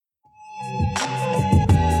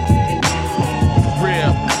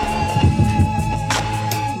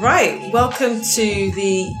Right, welcome to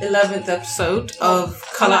the 11th episode of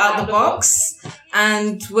Colour Out the Box.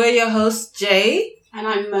 And we're your hosts, Jay. And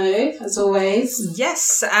I'm Mo, as always.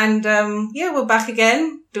 Yes, and we're back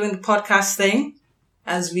again doing the podcast thing,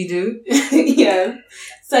 as we do. Yeah.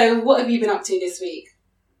 So what have you been up to this week?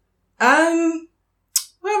 What have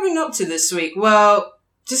we been up to this week? Well,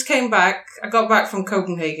 just came back. I got back from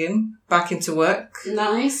Copenhagen, back into work.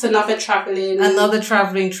 Nice. Another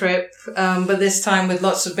travelling trip, but this time with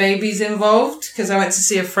lots of babies involved, because I went to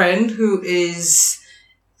see a friend who is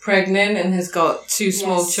pregnant and has got two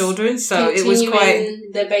small children, so it was quite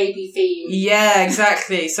the baby theme. Yeah,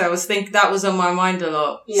 exactly. So I was thinking that was on my mind a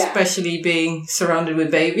lot, especially being surrounded with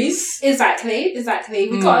babies. Exactly.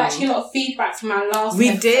 We got actually a lot of feedback from our last episode.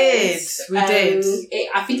 We did.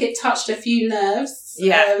 I think it touched a few nerves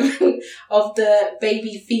of the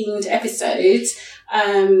baby themed episode.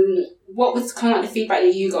 What was kind of like the feedback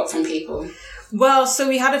that you got from people? Well, so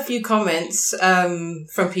we had a few comments from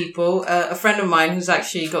people. A friend of mine who's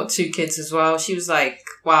actually got two kids as well. She was like,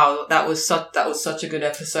 "Wow, that was such a good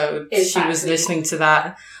episode." Exactly. She was listening to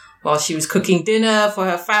that while she was cooking dinner for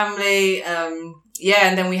her family.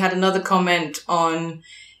 And then we had another comment on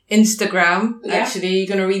Instagram. Yeah. Actually, you're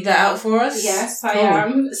going to read that out for us? Yes, I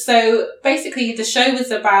am. So basically, the show was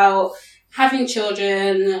about having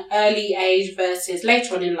children early age versus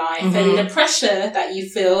later on in life, and the pressure that you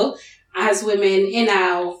feel as women in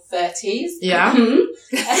our 30s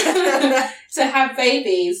to have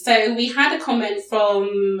babies. So we had a comment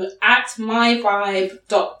from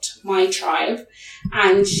 @myvibe.mytribe,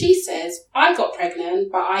 and she says, "I got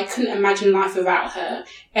pregnant, but I couldn't imagine life without her.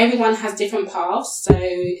 Everyone has different paths, so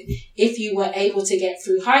if you were able to get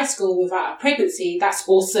through high school without a pregnancy, that's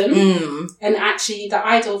awesome, and actually the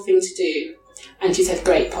ideal thing to do." And she said,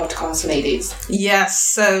 "Great podcast, ladies." Yes,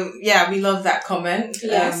 so we love that comment.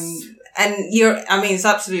 Yes. And it's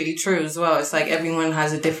absolutely true as well. It's like everyone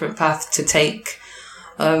has a different path to take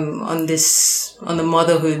on the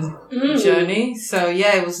motherhood journey. So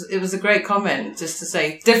it was a great comment, just to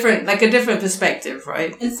say a different perspective,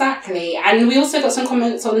 right? Exactly. And we also got some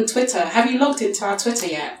comments on Twitter. Have you logged into our Twitter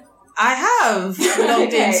yet? I have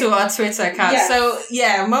logged into our Twitter account. Yes. So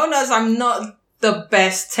Mona's, I'm not the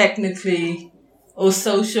best technically or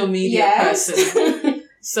social media person.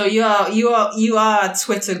 So you are a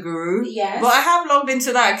Twitter guru. Yes. But I have logged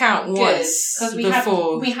into that account once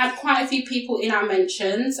before. We had quite a few people in our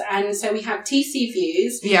mentions, and so we have TC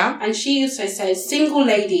Views. Yeah. And she also says, "Single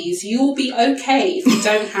ladies, you'll be okay if you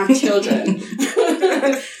don't have children."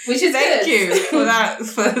 Which is Thank good. you for that,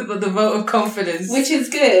 for the vote of confidence. Which is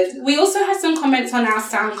good. We also had some comments on our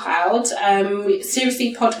SoundCloud,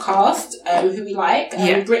 Seriously Podcast, who we like,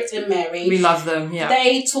 Britt and Mary. We love them, yeah.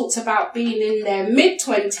 They talked about being in their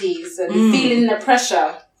mid-20s and feeling the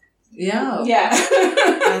pressure. Yeah. Yeah.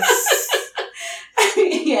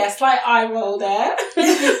 Yeah, slight eye roll there.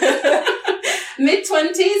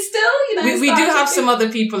 Mid-20s still, We do have some other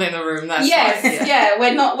people in the room, that's yes, right. yeah.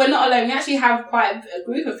 We're not alone. We actually have quite a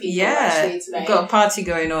group of people actually today. We've got a party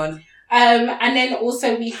going on. And then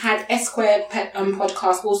also we had S-Squared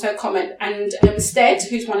podcast also comment, and Stead,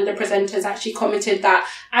 who's one of the presenters, actually commented that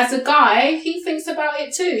as a guy, he thinks about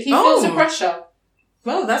it too. He feels the pressure.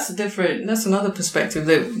 Well, that's another perspective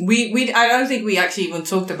that I don't think we actually even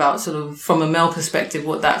talked about, sort of from a male perspective,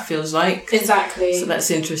 what that feels like. Exactly. So that's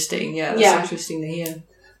interesting. Yeah, that's interesting to hear.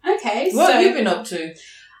 Okay. What have you been up to?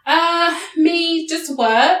 Me, just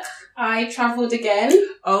work. I travelled again.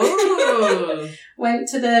 Oh. Went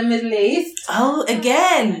to the Middle East. Oh,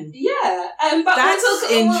 again? Yeah. But that's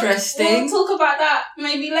interesting. We'll talk about that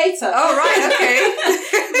maybe later. Oh, right, okay.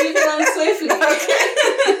 Moving on swiftly. Okay.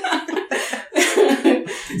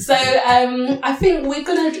 So, I think we're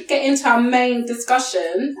going to get into our main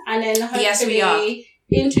discussion, and then hopefully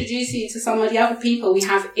introduce you to some of the other people we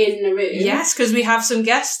have in the room. Yes, because we have some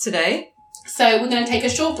guests today. So we're going to take a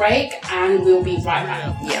short break, and we'll be right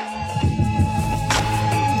back. Yeah.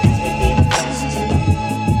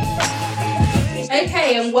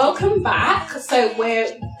 Okay, and welcome back. So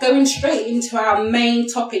we're going straight into our main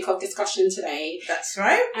topic of discussion today. That's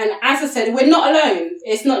right. And as I said, we're not alone.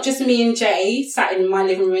 It's not just me and Jay sat in my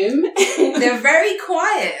living room. They're very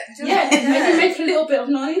quiet. Maybe make a little bit of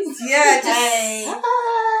noise. Yeah, just... Hey.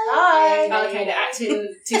 Hi. Okay, they're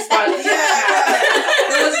acting too stylish.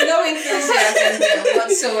 There was no enthusiasm there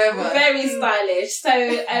whatsoever. Very stylish. So,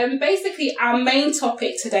 basically, our main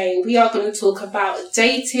topic today, we are going to talk about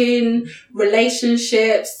dating,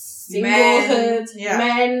 relationships, singlehood,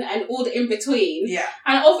 men, and all the in-between. Yeah.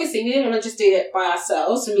 And obviously, we didn't want to just do it by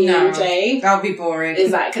ourselves, me and Jay. That would be boring.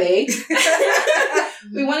 Exactly.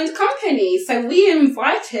 We wanted company. So we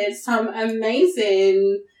invited some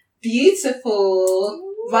amazing beautiful,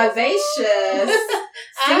 vivacious,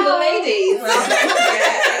 single ladies.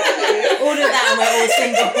 All of that, and we're all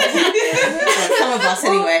single. Well, some of us,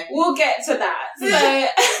 anyway. We'll get to that. So,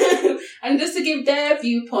 and just to give their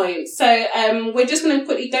viewpoint, so we're just going to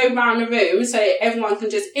quickly go around the room so everyone can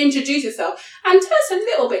just introduce yourself and tell us a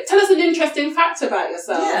little bit. Tell us an interesting fact about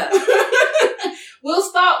yourself. Yeah. We'll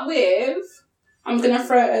start with. I'm going to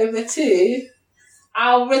throw it over to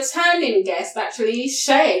our returning guest, actually,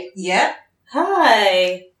 Shay. Yeah.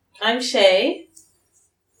 Hi, I'm Shay.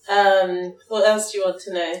 What else do you want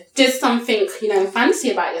to know? Just something,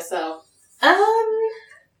 fancy about yourself.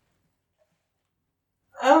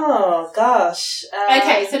 Oh gosh.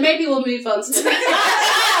 Okay, so maybe we'll move on to the next.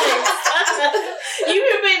 You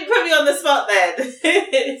put me on the spot then.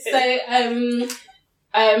 So,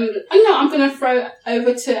 I'm going to throw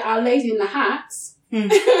over to our lady in the hats.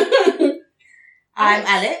 I'm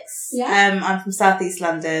Alex. Yeah. I'm from South East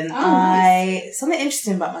London. Nice. Something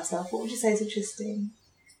interesting about myself. What would you say is interesting?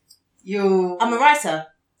 I'm I'm a writer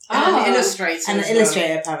an illustrator. and an as well.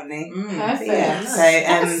 illustrator, apparently. Perfect. Yeah.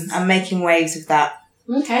 Nice. So I'm making waves with that.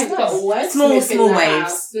 Okay, we've got a word Small in the waves.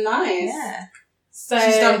 house. Nice. Yeah. So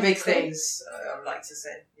She's done big things, I'd like to say.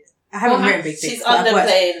 I haven't Well, written big things. She's but I've worked-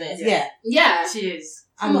 underplaying it. Yeah. Yeah. She is.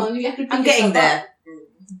 Come on, you have to. I'm pick getting yourself there. up.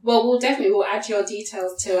 Well, we'll add your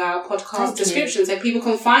details to our podcast Thank you. description so people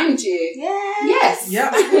can find you. Yeah. Yes.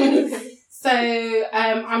 Yeah. So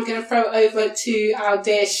I'm going to throw over to our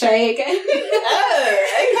dear Shay again. Oh,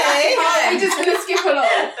 We're just going to skip along.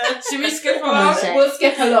 Should we skip Come on, along? Shay. We'll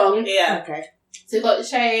skip along. okay. Yeah. Okay. So we've got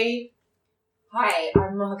Shay. Hi,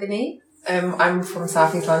 I'm Mahogany. I'm from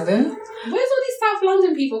South East London. Where's all these South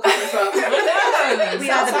London people coming from? We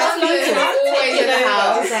are the best people. Always in the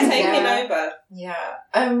house. Taking Yeah. over. Yeah,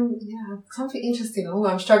 something interesting. Oh,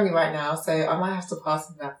 I'm struggling right now, so I might have to pass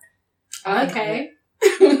on that. Okay.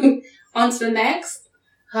 On to the next.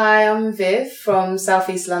 Hi, I'm Viv from South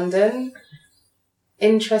East London.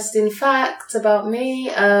 Interesting fact about me,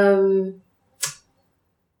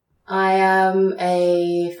 I am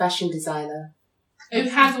a fashion designer. Who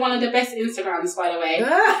has one of the best Instagrams, by the way. Very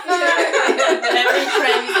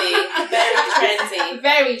trendy. Very trendy.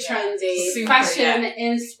 Very trendy. Super, Fashion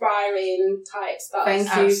inspiring type stuff. Thank you,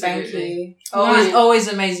 thank Absolutely. you. Nice. Always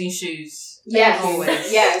amazing shoes. Yes.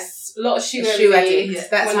 Always. Yes. A lot of shoe Shoe envy. addict.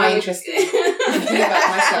 That's When my I'm- interesting thing about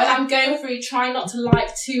myself. When I'm going through, trying not to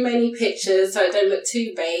like too many pictures so it don't look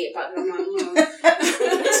too bait, but I'm like,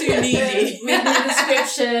 Too needy. reading the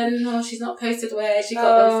description. Oh, she's not posted where she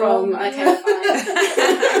got them from. Okay,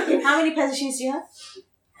 fine. How many pairs of shoes do you have?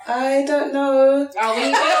 I don't know. Oh, we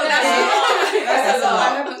That's a lot. I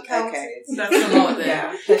haven't counted. Okay. That's a lot then.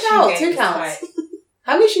 Yeah. Two counts. Two counts.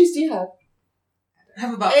 How many shoes do you have? I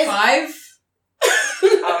have about It's- 5.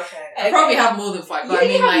 Okay. I probably have more than 5, but I You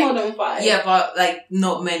mean have like, more than 5. yeah, but like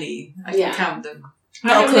not many. I can Yeah. count them. I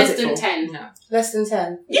have Not less critical. than 10. No. Less than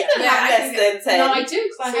 10. You can Yeah, have I less think than 10. No, I do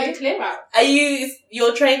because I had a clear out. Are you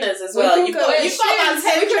your trainers as We well? can You've go got with about 10 shoes. We can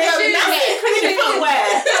go trainers. with That's shoes. including footwear.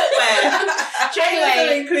 Trainers are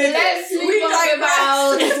Anyway, included. let's move on with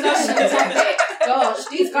our discussion topic. Gosh,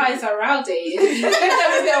 these guys are rowdy. You give them a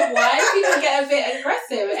bit of wine, people get a bit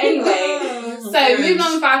aggressive. Anyway, so moving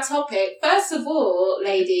on with our topic. First of all,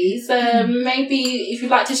 ladies, maybe if you'd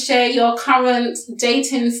like to share your current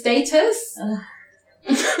dating status.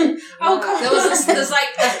 Oh, come There's like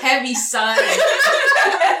a heavy sigh.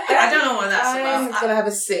 I don't know what that's I'm about. gonna have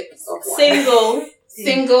a sip of wine. Single.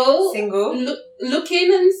 Single, Single.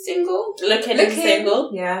 looking and single. Looking and single.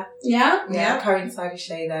 Yeah. Yeah, Yeah. Coincide with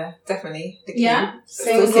Shay there. Definitely. The key. yeah.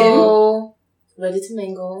 Single. Ready to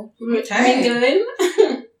mingle. Okay. Mingling.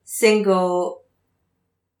 Single.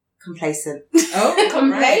 Complacent. Oh,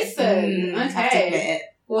 Complacent. Have to admit Okay. it.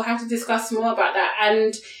 We'll have to discuss more about that.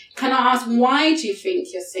 And can I ask, why do you think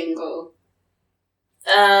you're single?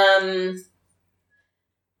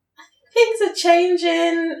 Things are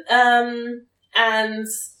changing, and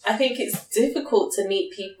I think it's difficult to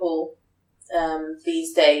meet people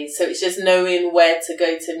these days. So it's just knowing where to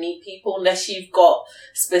go to meet people, unless you've got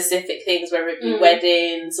specific things, whether it be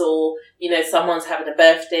weddings or, someone's having a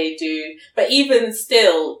birthday do. But even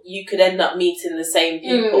still, you could end up meeting the same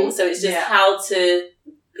people. So it's just how to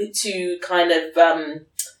kind of, what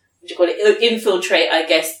do you call it, infiltrate, I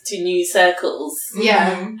guess, to new circles.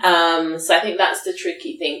 Yeah. So I think that's the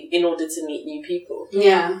tricky thing in order to meet new people.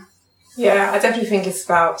 Yeah. Yeah, I definitely think it's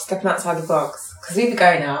about stepping outside the box. Because we were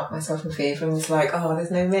going out, myself and Viv, and was like, oh,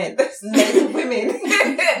 there's no men. There's loads of women.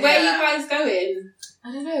 Where are you guys going?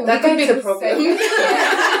 I don't know. That we could be go the to problem.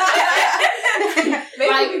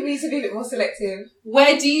 Maybe Like- we need to be a bit more selective.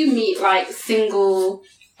 Where do you meet, like, single,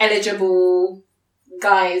 eligible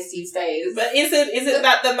guys these days. But isn't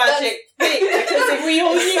that the magic thing? Because if we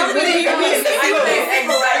all knew,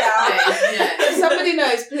 If somebody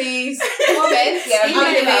knows, please comment. Yeah,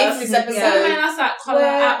 email us this episode. Email us at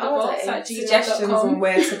suggestions on colour@thebox@gmail.com.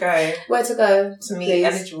 where to go Where to go to meet please.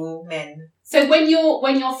 eligible men. So when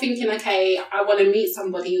you're thinking, okay, I want to meet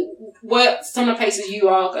somebody, what some of the places you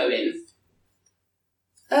are going?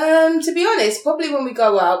 To be honest, probably when we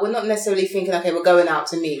go out, we're not necessarily thinking, okay, we're going out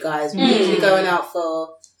to meet guys. We're usually going out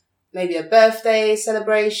for maybe a birthday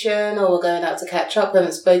celebration, or we're going out to catch up. We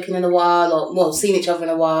haven't spoken in a while, or well, seen each other in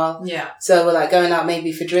a while. Yeah. So we're like going out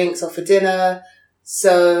maybe for drinks or for dinner.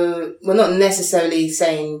 So we're not necessarily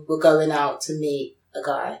saying we're going out to meet a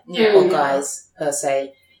guy or guys per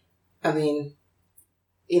se. I mean,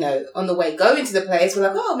 you know, on the way going to the place, we're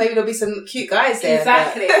like, oh, maybe there'll be some cute guys there.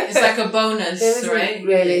 Exactly. It's like a bonus, There isn't right?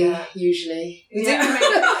 really, usually. We do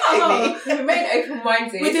remain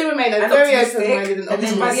open-minded. We do remain and very optimistic, open-minded and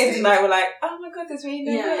then by the end of the optimistic. night, we're like, oh my god, there's really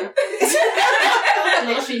no men.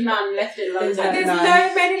 Literally none left in London. There's No.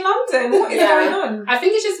 no men in London. What is going on? I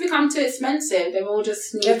think it's just become too expensive. They've all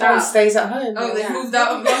just moved Everyone out. stays at home. Oh, they Yeah. moved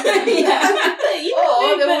out of London.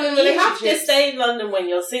 Or they're all in you have to relationships. stay in London when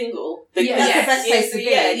you're single. That's Because the best place to be.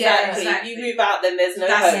 Yeah, Yeah, exactly. exactly. You move out, then there's no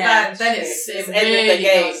That's hope. that. Then it's It's it end of the really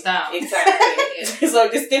game. goes down. Exactly. So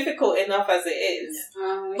it's difficult enough as it is.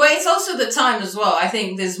 But it's also the time as well. I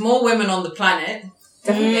think there's more women on the planet.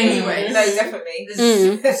 Definitely. Anyway. No, definitely.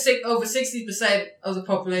 There's over 60% of the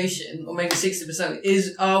population, or maybe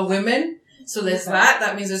 60%, are women. So there's that.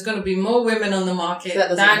 That means there's going to be more women on the market That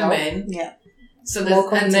doesn't than help. men. Yeah. So More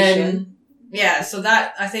there's, and then, so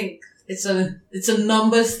that, I think it's a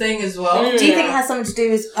numbers thing as well. Do you think it has something to do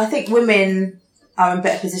with, I think women are in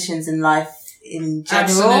better positions in life in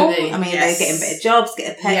general. Absolutely, I mean, yes. they're getting better jobs,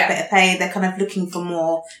 better pay. They're kind of looking for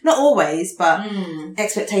more, not always, but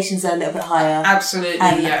expectations are a little bit higher. Absolutely,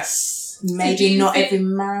 And yes. Maybe do you not think- every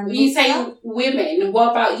man. When you needs say that. women,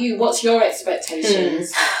 what about you? What's your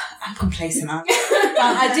expectations? I'm complacent.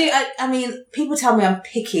 I mean, people tell me I'm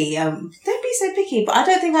picky. Don't be so picky, but I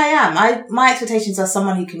don't think I am. My expectations are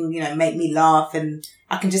someone who can, make me laugh and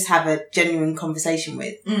I can just have a genuine conversation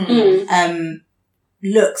with.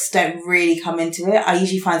 Looks don't really come into it. I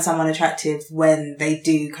usually find someone attractive when they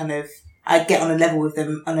do I get on a level with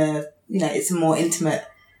them on a, it's a more intimate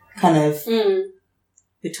kind of,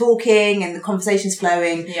 we're talking and the conversation's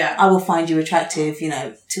flowing. Yeah. I will find you attractive,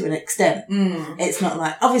 to an extent. It's not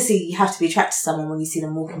like, obviously you have to be attracted to someone when you see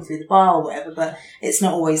them walking through the bar or whatever, but it's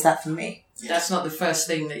not always that for me. That's not the first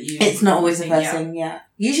thing that you... It's not always the first thing, yeah.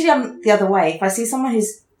 Usually I'm the other way. If I see someone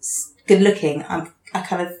who's good looking, I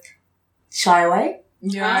kind of shy away.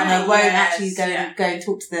 Yeah. And I won't actually go and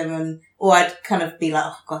talk to them, or I'd kind of be like,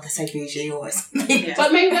 oh god, they're so bougie or something. Yeah.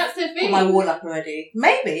 But maybe that's the Put thing. my wall up already.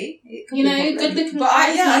 Maybe. It could be a problem. Good looking But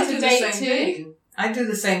guys I need do to the date same too. thing. I do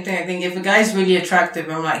the same thing. I think if a guy's really attractive,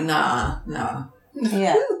 I'm like, nah.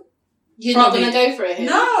 Yeah. You're Probably. not going to go for it.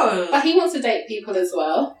 No. But he wants to date people as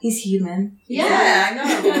well. He's human. Yeah, I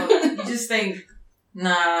know. But you just think,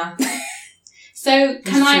 nah. So,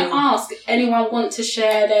 can I true. ask, anyone want to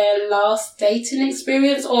share their last dating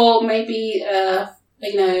experience, or maybe, a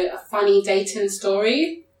funny dating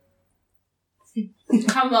story?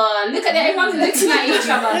 Come on, look at that, everyone's looking at each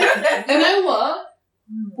other. You know what?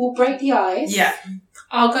 We'll break the ice. Yeah.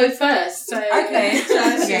 I'll go first. So, Okay.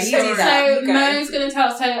 Yeah, you do that. So, You go. Mo's going to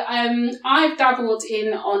tell. So, I've dabbled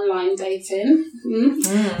in online dating.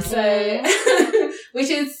 So, which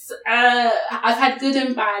is, I've had good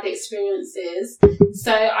and bad experiences.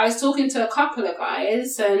 So, I was talking to a couple of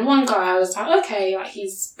guys, and one guy I was like, okay, like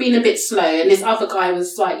he's been a bit slow, and this other guy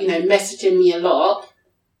was like, messaging me a lot.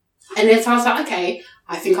 And then so I was like, okay,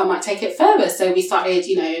 I think I might take it further. So we started,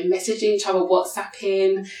 messaging each other,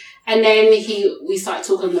 WhatsApping. And then we started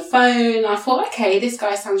talking on the phone. I thought, okay, this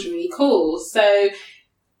guy sounds really cool. So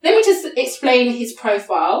let me just explain his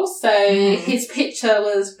profile. So his picture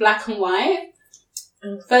was black and white.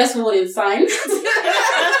 First warning sign. Because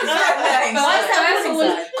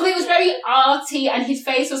it was very arty and his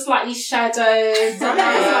face was slightly shadowed. And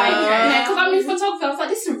I was like, because I'm in photography, I was like,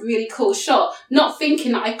 this is a really cool shot. Not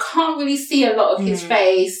thinking that I can't really see a lot of his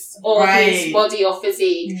face or his body or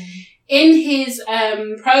physique. In his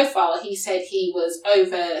profile, he said he was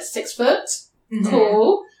over 6 foot.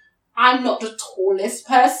 Cool. I'm not the tallest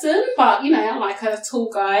person, but, I like a tall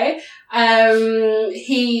guy.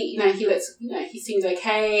 He looks, he seems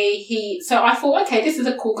okay. So I thought, okay, this is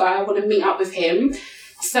a cool guy. I want to meet up with him.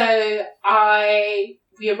 So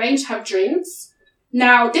we arranged to have drinks.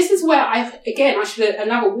 Now, this is where I should,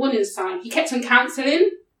 another warning sign. He kept on cancelling.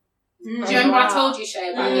 Do you remember I told you, Shay,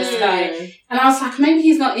 about this guy? And I was like, maybe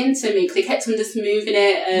he's not into me because he kept on just moving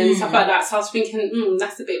it and stuff like that. So I was thinking,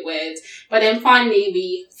 that's a bit weird. But then finally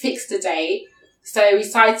we fixed a date. So we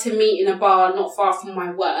decided to meet in a bar not far from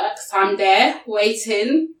my work. So I'm there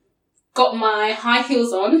waiting, got my high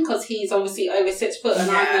heels on because he's obviously over 6 foot and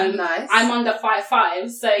I'm under 5'5".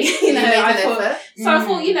 So, I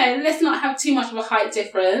thought, let's not have too much of a height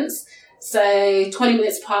difference. So 20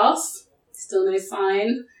 minutes passed, still no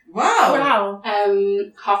sign. Wow.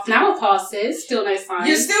 Half an hour passes, still no sign.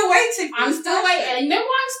 You're still waiting. I'm still waiting. And you know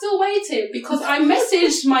why I'm still waiting? Because I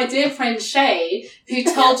messaged my dear friend Shay, who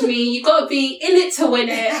told me you got to be in it to win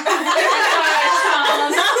it.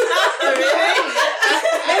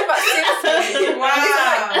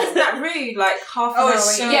 Wow. Isn't that rude? Like half an hour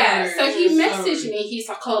waiting? Yeah. So he messaged me. He's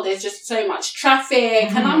like, "Oh, there's just so much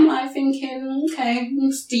traffic," and I'm like thinking, "Okay,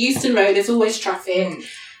 it's the Euston Road. There's always traffic."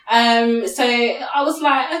 So I was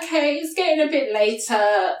like, okay, it's getting a bit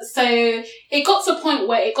later. So it got to a point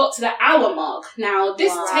where it got to the hour mark. Now,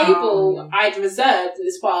 this table I'd reserved in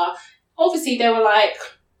this bar, obviously they were like,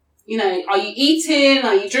 are you eating?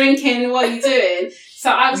 Are you drinking? What are you doing? So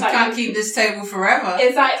I was we can't keep this table forever.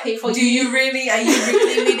 Exactly. Are you really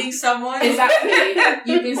meeting someone? Exactly.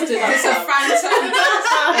 You've been stood up. It's a phantom.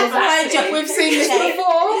 Exactly. We've seen this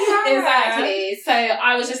before. Exactly. So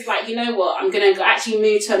I was just like, you know what? I'm going to actually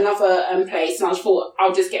move to another place. And I thought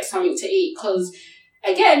I'll just get something to eat because,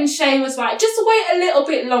 again, Shay was like, just wait a little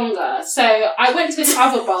bit longer. So I went to this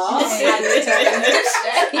other bar. and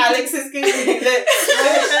Alex is giving me the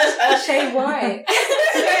Shay, why?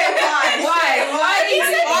 Why,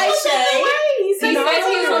 Shay? He said he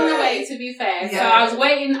was on the way, to be fair. Yeah. So I was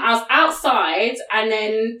waiting, I was outside, and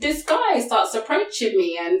then this guy starts approaching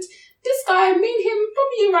me, and this guy, me and him,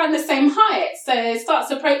 probably around the same height. So he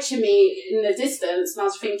starts approaching me in the distance, and I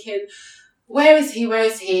was thinking, where is he?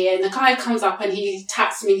 And the guy comes up and he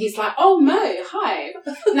taps me, he's like, oh, Mo, hi.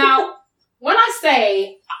 Now, when I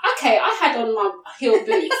say, okay, I had on my heel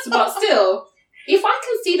boots, but still, if I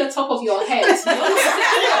can see the top of your head, you're not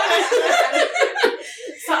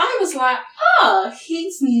so I was like,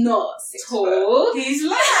 he's not tall. He's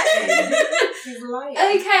light.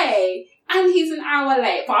 Okay. And he's an hour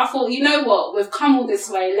late. But I thought, you know what? We've come all this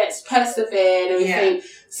way. Let's persevere and everything. Yeah.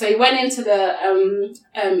 So he went into the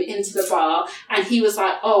bar and he was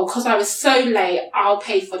like, oh, because I was so late, I'll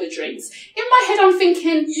pay for the drinks. In my head, I'm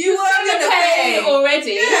thinking, you were going to pay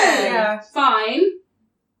already. Yeah. Fine.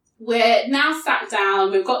 We're now sat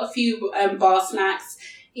down. We've got a few bar snacks,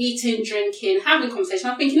 eating, drinking, having a conversation.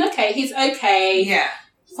 I'm thinking, okay, he's okay. Yeah.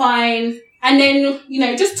 Fine. And then,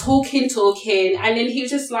 just talking. And then he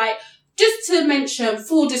was just like, just to mention,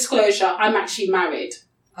 full disclosure, I'm actually married.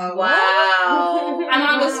 Oh, wow. And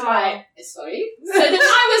I was like, sorry? So then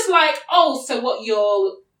I was like, oh, so what,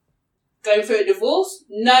 you're going through a divorce?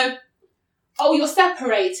 No. Oh, you're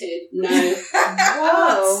separated? No.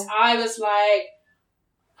 What? I was like,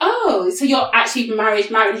 oh, so you're actually married.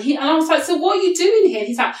 And I was like, so what are you doing here? And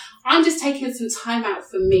he's like, I'm just taking some time out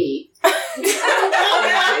for me. Wow. Do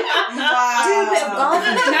a bit of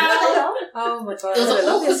gardening. Now, oh my God. It was an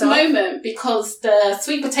awkward moment because the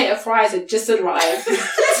sweet potato fries had just arrived.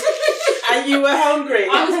 And you were hungry.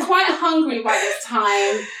 I was quite hungry by this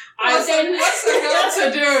time. What's a girl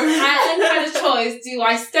to do? I then had a choice. Do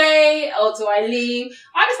I stay or do I leave?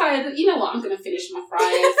 I decided, you know what, I'm going to finish my fries.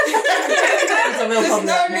 It's a real problem.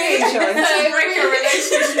 There's no need to break your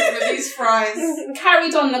relationship with these fries.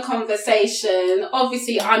 Carried on the conversation.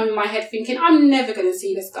 Obviously, I'm in my head thinking, I'm never going to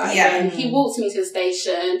see this guy again. He walked me to the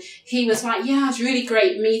station. He was like, yeah, it's really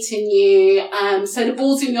great meeting you. So the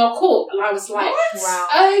ball's in your court. And I was like, wow.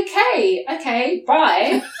 Okay,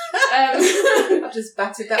 bye. I've just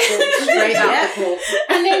batted that ball straight out the court.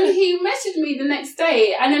 And then he messaged me the next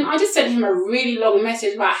day, and then I just sent him a really long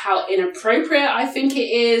message about how inappropriate I think it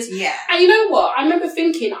is. Yeah. And you know what? I remember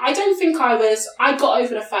thinking, I got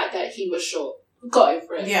over the fact that he was short. Got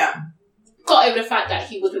over it. Yeah. Got over the fact that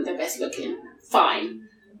he wasn't the best looking. Fine.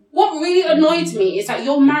 What really annoyed me is that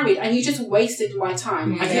you're married and you just wasted my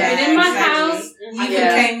time. I could have been in my house. You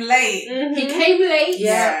came late. Mm-hmm. He came late.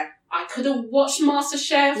 Yeah. I could have watched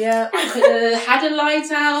MasterChef. Yeah. I could have had a lie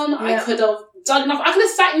down. Yeah. I could have done enough. I could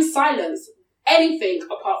have sat in silence. Anything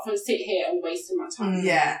apart from sit here and wasting my time.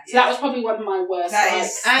 Yeah. So that was probably one of my worst.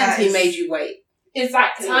 He made you wait.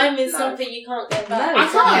 Exactly. Time is something you can't get back. I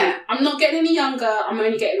can't. Yeah. I'm not getting any younger. I'm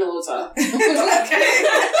only getting older. Okay.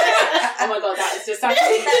 Oh my God, that is just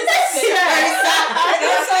actually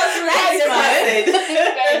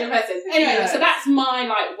very depressing. Anyway, so that's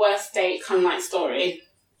my worst date kind of story.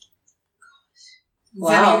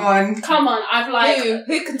 Wow. Come on, I've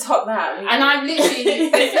who can top that? And I've literally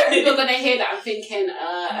people are going to hear that and thinking,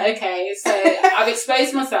 okay, so I've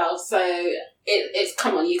exposed myself, so it's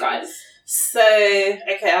come on, you guys. So,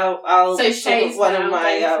 okay, I'll so Shay's one of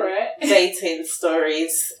my dating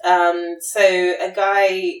stories. So a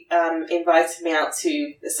guy invited me out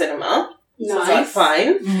to the cinema. Nice. So I was like,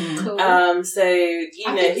 fine. Cool. So,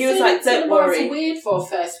 he was like, don't worry. It's weird for a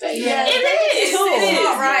first date. Yeah, it is. It's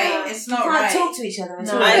not right. It's not You right. can't talk to each other. I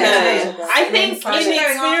know. I think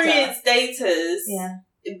inexperienced daters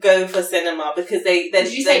go for cinema because they're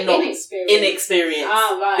not inexperienced.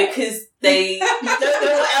 Ah, right. Because they don't know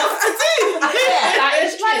what else to do. That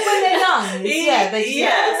is It's like when they're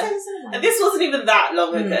young. And this wasn't even that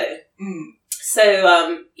long ago. So,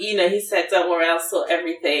 he said, don't worry, I'll sort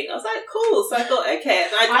everything. I was like, cool. So I thought, okay.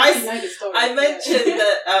 And I mentioned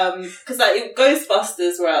that, because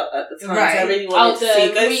Ghostbusters were out at the time, so I really wanted to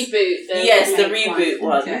see reboot. Yes, the reboot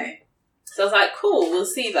one. Okay. So I was like, cool, we'll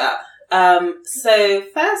see that. So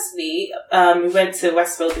firstly, we went to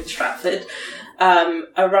Westfield in Stratford,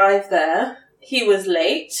 arrived there. He was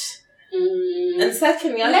late. And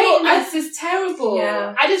secondly, lateness is terrible.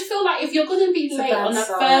 Yeah. I just feel like if you're going to be late on a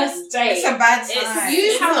first date, It's a bad sign.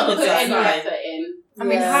 you haven't put any sign. effort in. I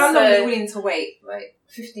mean, how long are you willing to wait? Like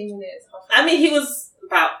 15 minutes? I mean, he was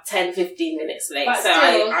about 10-15 minutes late. But so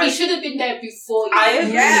still, I he should have been there before you. I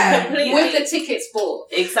agree completely. With the tickets bought.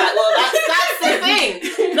 Exactly. Well, that's the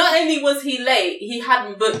thing. Not only was he late, he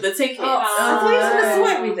hadn't booked the tickets. I thought he was going to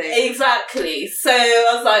sort everything. Exactly. So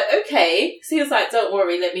I was like, okay. So he was like, don't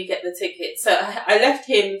worry, let me get the tickets. So I left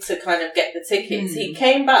him to kind of get the tickets. He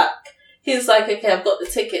came back. He was like, okay, I've got the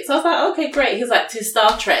tickets. I was like, okay, great. He was like, to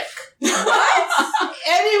Star Trek. What?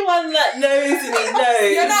 Anyone that knows me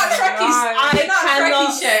knows. You're not a Trekkie. I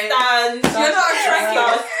cannot stand. You're not a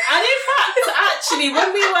Trekkie. And in fact, actually,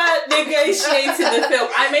 when we were negotiating the film,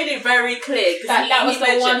 I made it very clear that was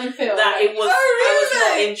the one film that it was. I was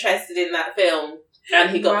not interested in that film,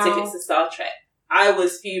 and he got tickets to Star Trek. I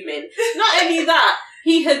was fuming. Not only that,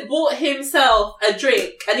 he had bought himself a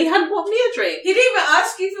drink, and he hadn't bought me a drink. He didn't even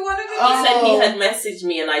ask you if you wanted it. He said he had messaged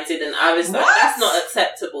me, and I didn't. I was like, that's not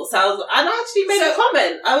acceptable. So and I actually made a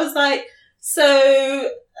comment. I was like, so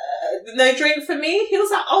no drink for me? He was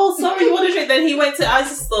like, oh, sorry, you want a drink? Then he went to, I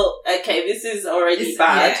just thought, okay, this is already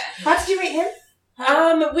bad. Yeah. How did you meet him?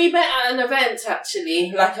 We met at an event,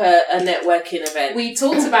 actually, like a networking event. We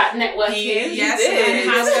talked about networking. You And did.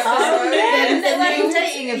 how The networking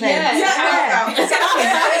dating event. It's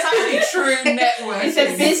actually true networking. It's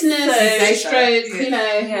a business stroke,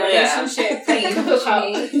 relationship thing. Hook up.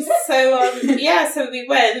 So we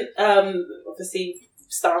went, obviously,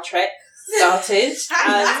 Star Trek started,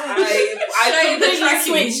 and I completely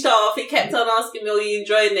switched off. He kept on asking me, are you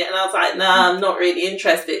enjoying it? And I was like, nah, I'm not really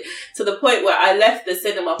interested. To the point where I left the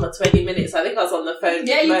cinema for 20 minutes. I think I was on the phone.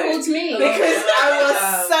 Yeah, you called me. Because I was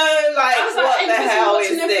so like, what the hell is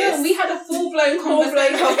this? We had a full-blown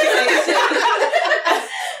conversation.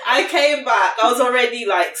 I came back. I was already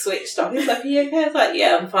like switched off. He was like, are you okay? I was like,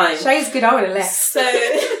 yeah, I'm fine. Shay's good. I would have left. So You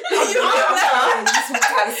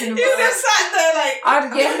just sat there like, what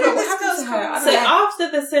happened to her? So after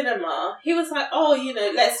the cinema, he was like, oh,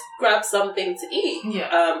 let's grab something to eat.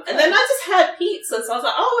 Yeah. And then I just had pizza, so I was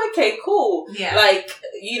like, oh, okay, cool. Yeah. Like,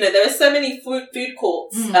 there are so many food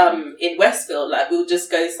courts in Westfield, like we'll just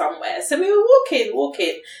go somewhere. So we were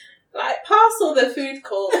walking, like past all the food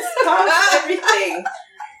courts, past everything.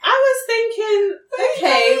 I was thinking,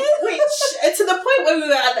 okay, to the point where we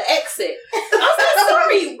were at the exit. I was like,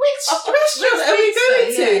 sorry, which restaurant are we going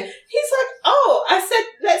to? Yeah. He's like, oh, I said,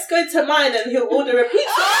 let's go to mine, and he'll order a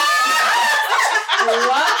pizza.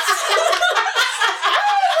 what?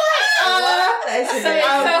 So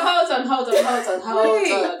hold on.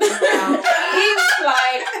 He was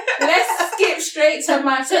like, let's skip straight to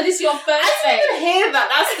mine. So this is your first date. I didn't hear that.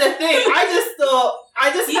 That's the thing. I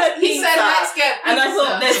just heard pizza. He said, let's get pizza. And I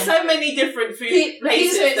thought, there's so many different food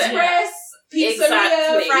places. Pizza Express, Pizzeria,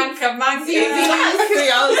 Exactly. Franca Manca. Exactly.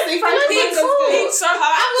 I was thinking, Pizza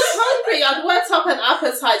Hut. I was hungry. I'd worked up an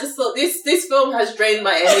appetite. Just thought, this film has drained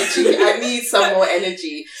my energy. I need some more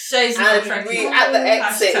energy. Shay's not And we at the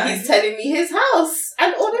exit, he's telling me his house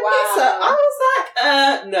and order pizza. I was like,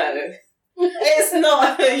 no. It's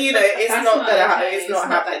not, it's That's not not gonna happen. okay. It's not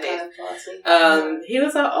that happening. kind of party. He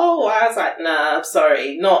was like, oh, I was like, nah, I'm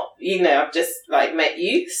sorry, not, I've just like met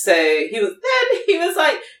you. So he was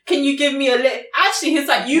like, can you give me a lift? Actually, he's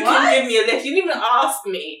like, you can give me a lift. You didn't even ask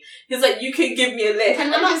me. He's like, you can give me a lift.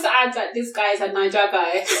 Can I just add that this guy is a Niger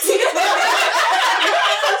guy?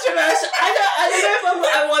 Controversial. I don't know if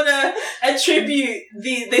I want to attribute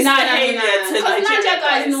this behavior to Because Nigerian Niger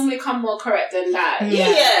guys guys. normally come more correct than that.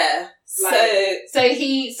 Yeah. So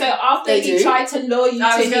after he tried to lure you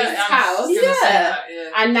to his house,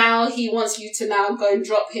 and now he wants you to now go and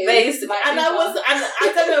drop him. Basically, and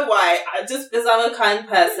I don't know why. Just because I'm a kind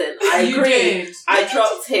person, I agreed. I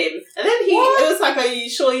dropped him, and then it was like, "Are you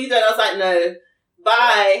sure you don't?" I was like, "No."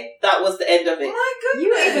 Bye. That was the end of it. Oh my goodness.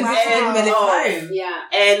 You even end of home. Yeah.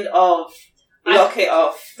 End of. Lock it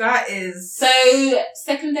off. That is so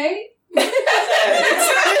second date.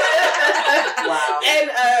 Wow.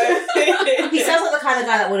 N-O. He sounds like the kind of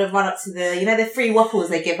guy that would have run up to the free waffles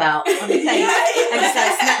they give out on the table and just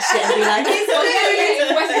like snatched it and be like,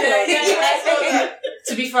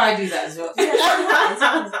 To be fair, I do that as well.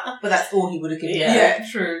 but that's all he would have given. yeah,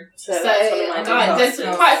 true. So there's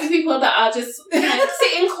quite a few people that are just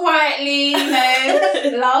sitting quietly,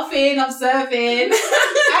 laughing, observing.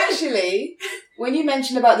 Actually, when you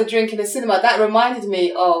mentioned about the drink in the cinema, that reminded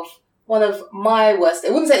me of one of my worst. I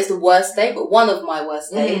wouldn't say it's the worst date, but one of my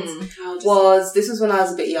worst dates this was when I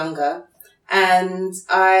was a bit younger, and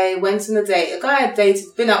I went on a date. A guy I'd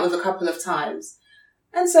been out with a couple of times.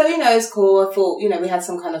 And so, it's cool. I thought, we had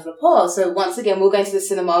some kind of rapport. So once again, we're going to the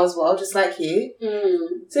cinema as well, just like you.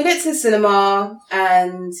 So we get to the cinema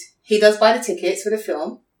and he does buy the tickets for the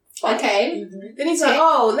film. Okay. Then he's like,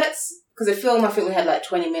 because the film, I think we had like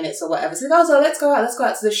 20 minutes or whatever. So he goes, let's go out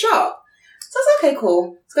to the shop. So I was like, okay,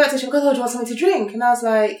 cool. Let's go out to the shop. He goes, do you want something to drink? And I was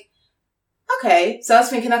like, okay. So I was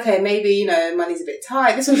thinking, okay, maybe, money's a bit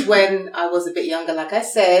tight. This was when I was a bit younger, like I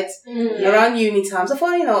said, around uni times. I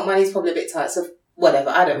thought, money's probably a bit tight. So whatever,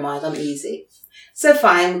 I don't mind, I'm easy. So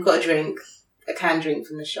fine, we've got a canned drink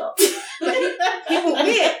from the shop. But he bought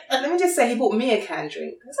me let me just say, he bought me a canned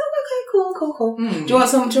drink. I was like, okay, cool. Do you want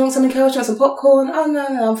something else? Do you want some popcorn? Oh, no,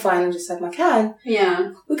 I'm fine, I'll just have my can.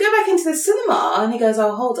 Yeah. We go back into the cinema and he goes,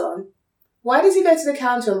 oh, hold on. Why does he go to the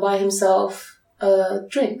counter and buy himself a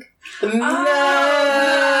drink? No. So,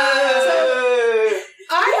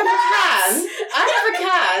 I have a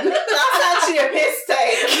can. That's actually a piss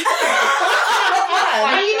take.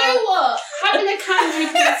 And you know what? Having a can drink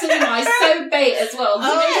in the cinema is so bait as well. Oh,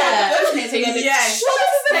 yeah. Isn't it? So you're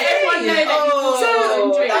Let everyone know that you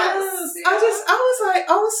drink. I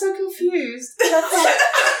was so confused. I thought,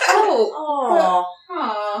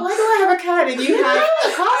 why do I have a can and you have a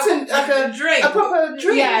carton, like a drink, a proper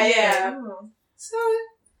drink? Yeah. So,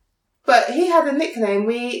 but he had a nickname.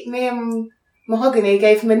 Me and Mahogany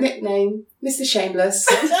gave him a nickname, Mr. Shameless.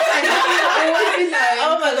 And he always been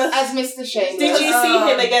known as Mr. Shameless. Did you see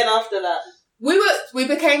him again after that? We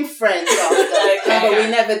became friends after, but we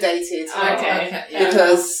never dated. Okay.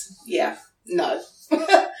 Because, no.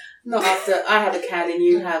 Not after I had a can and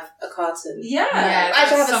you have a carton. Yeah. I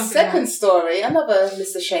actually have a second story, another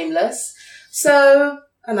Mr. Shameless. So,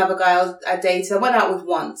 another guy I dated, I went out with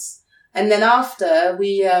once. And then after,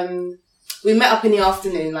 we met up in the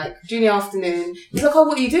afternoon, like during the afternoon. He's like,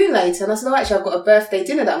 what are you doing later? And I said, actually, I've got a birthday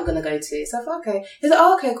dinner that I'm going to go to. So I thought, okay. He's like,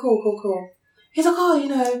 okay, cool. He's like,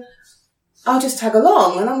 I'll just tag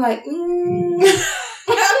along. And I'm like,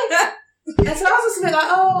 And so I was just a bit like,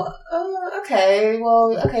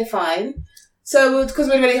 okay, fine. So, because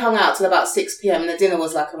we'd already hung out till about 6 p.m. and the dinner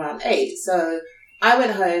was like around 8. So I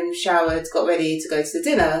went home, showered, got ready to go to the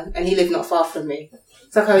dinner, and he lived not far from me.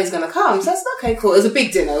 It's like, he's going to come. So I said, okay, cool. It was a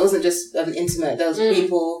big dinner. It wasn't just intimate. There was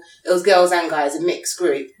people, it was girls and guys, a mixed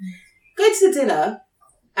group. Go to the dinner,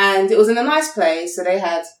 and it was in a nice place. So they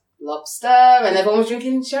had lobster, and everyone was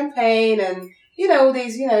drinking champagne, and, all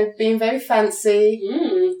these, being very fancy.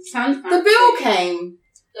 Sounds fancy. The bill came.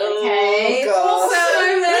 Okay. Oh,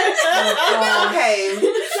 The bill came.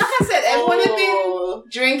 Like I said, everyone had been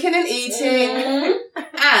drinking and eating.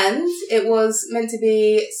 And it was meant to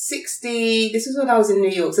be $60. This was when I was in New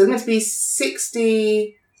York. So it was meant to be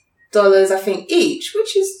 $60, I think, each,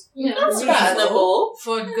 which is that's reasonable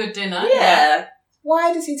for a good dinner. Yeah.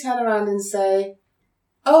 Why does he turn around and say,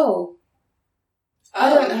 I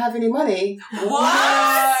don't have any money?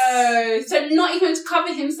 What? So not even to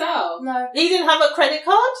cover himself? No. He didn't have a credit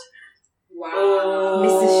card? Wow.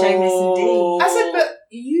 Mr. Shameless indeed. I said, but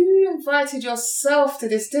you invited yourself to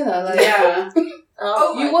this dinner. Like, Yeah.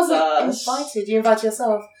 You wasn't invited. You invited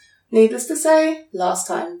yourself. Needless to say, last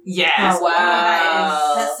time. Yes.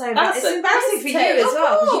 Wow. That's so bad. It's embarrassing for you as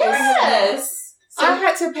well. Yes. I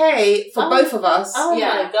had to pay for both of us Oh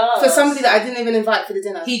Yeah. my god. for somebody that I didn't even invite for the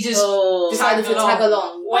dinner. He just decided to tag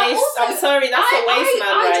along. Waste. I'm sorry, that's a waste man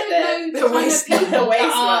I right don't there. know The the kind waste of people man. The waste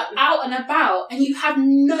that are man. out and about and you have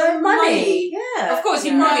no money. Yeah. Of course,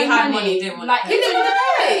 he No probably had money. money. Didn't want Like, to he pay. didn't want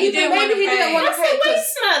to pay. He didn't want Maybe to he didn't pay. want to That's pay a 'cause-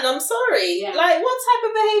 waste man, I'm sorry. Yeah. Like, what type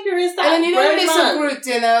of behaviour is that? And then, you know, when Grown it's man. a group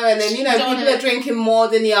dinner and then, you know, Don't people wanna- are drinking more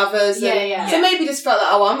than the others. Yeah, and yeah. So maybe just felt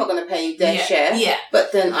like, oh, I'm not going to pay you their share. Yeah.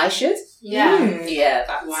 But then I should. Yeah. Yeah,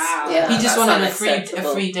 that's... Wow. Yeah. He just that's wanted a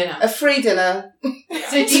unacceptable. free dinner. A free dinner.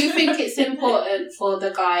 So do you think it's important for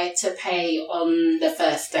the guy to pay on the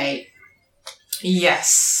first date?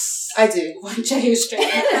 Yes. I do. One Jay was straight.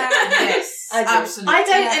 Yes. I do. Absolutely. I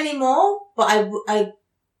don't anymore, but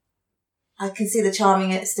I can see the charm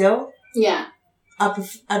in it still. Yeah.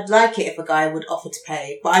 I'd like it if a guy would offer to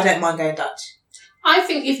pay, but I don't mind going Dutch. I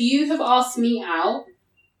think if you have asked me out,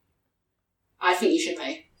 I think you should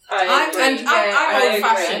pay. I'm old agree.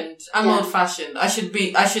 fashioned. I'm Yeah. old fashioned. I should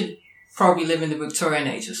probably live in the Victorian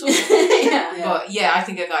age or something. Yeah. But yeah, I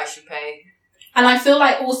think a guy should pay. And I feel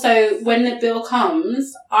like also when the bill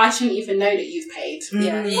comes, I shouldn't even know that you've paid.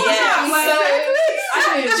 Yeah. Do you know what? I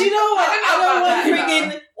don't know I about don't that, want frigging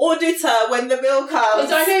auditor when the bill comes.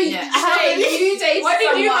 Because I know Yeah. Shay, you dated What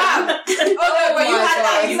did you someone- have? Oh no, but you my had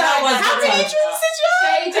that. God. You That was had the that. time.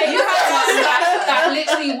 Shay dated You had someone that. that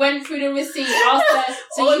literally went through the receipt after.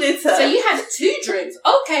 Auditor. So you had 2 drinks.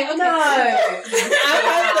 Okay. No. I've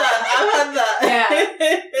had that.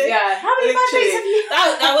 Yeah. How many bad dates have you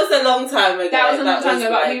That was a long time ago. That was a long time ago,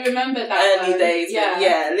 but like we remember that early one. days. Yeah.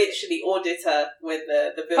 Yeah, literally auditor when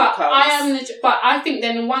the bill But comes. but I think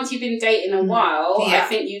then once you've been dating a while, I Yeah.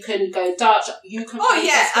 think you can go Dutch. You can. Oh pay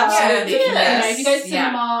yeah, for stuff. absolutely. You know, if you go to Yeah.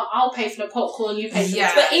 cinema, I'll pay for the popcorn. You pay for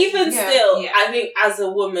Yeah. the But even Yeah. still, Yeah. I think as a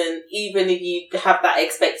woman, even if you have that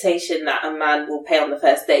expectation that a man will pay on the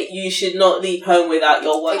first date, you should not leave home without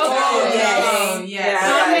your wallet. Oh, yes. Oh, yes.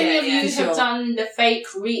 How Yeah, many of yeah, you for have sure. done the fake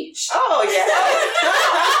reach? Oh, yeah. I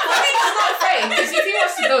mean, it's not fake. Because if he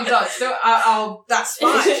wants to go Dutch, that's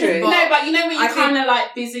fine. True. But No, but you know when you I think- kind of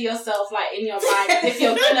like busy yourself like in your bag if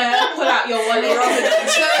you're gonna pull out your wallet. go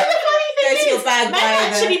to your bag Men buy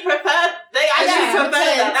actually prefer, they actually Yeah, prefer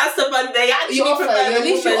okay. that. That's the one, they actually You offer, prefer the at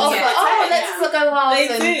least you woman. offer. Yeah. Oh, Yeah. let's go halves. They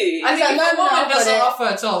and- do. I think Like, if no, a woman no, I've got doesn't it. offer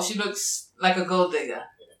at all, she looks like a gold digger.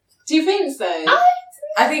 Do you think so?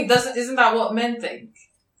 I think isn't that what men think?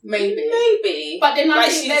 Maybe. Maybe. But then I Like,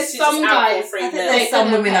 think she's there's just some out guys. for free I think milk. there's some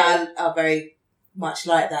gonna women pay. that are very much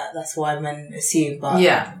like that. That's why men assume, but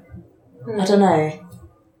Yeah. I don't know.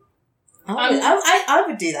 I'm- I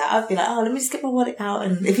would do that. I'd be like, oh, let me just get my wallet out,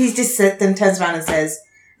 and if he's just then turns around and says,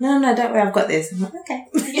 no, don't worry, I've got this. I'm like, okay.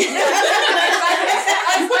 I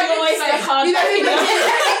put your waist like hard. You don't even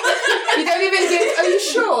you don't even give, are you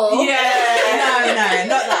sure? No,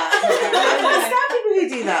 not that. I understand people who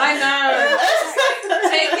do that. I know.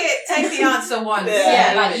 Take the answer once.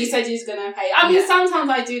 Yeah, like you said, he's gonna pay. I mean, Yeah. sometimes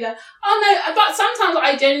I do that. Oh no, but sometimes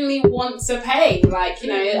I genuinely want to pay. Like, you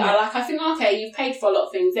know, I think, okay, you've paid for a lot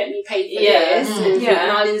of things. Let me pay for Yeah. this, Mm. and,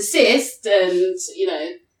 and I'll insist, and you know.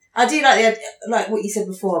 I do like what you said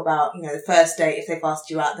before about, you know, the first date, if they've asked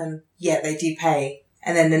you out, then yeah, they do pay.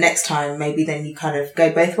 And then the next time, maybe then you kind of go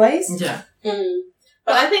both ways. Yeah.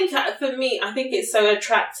 But I think for me, I think it's so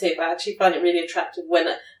attractive. I actually find it really attractive when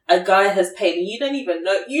a guy has paid and you don't even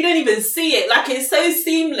know, you don't even see it. Like, it's so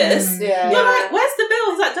seamless. Yeah. You're like, where's the bill?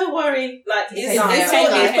 He's like, don't worry. Like, it's Yeah.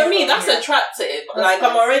 sorted. For me, Yeah. that's attractive. Like,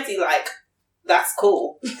 I'm already like, that's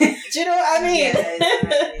cool. Do you know what I mean? Yeah,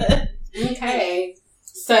 exactly. Okay,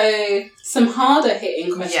 so some harder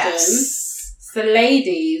hitting questions. Yes. So,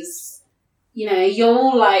 ladies, you know, you're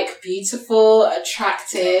all like beautiful,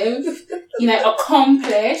 attractive, you know,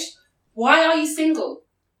 accomplished. Why are you single?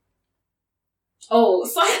 Oh,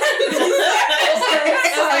 sorry.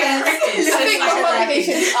 I think my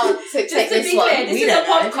motivation is to Just take to this be one. clear, this We is a don't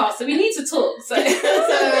know. podcast, so we need to talk. So,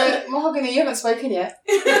 So, Mahogany, you haven't spoken yet.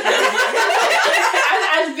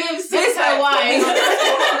 as Viv sips her wine.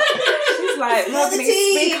 She's like, Mahogany,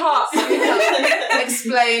 tea. speak up.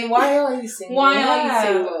 Explain, why are you single? Why are you Yeah,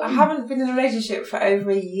 single? I haven't been in a relationship for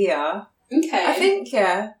over a year. Okay. I think,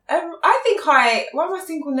 yeah. Why am I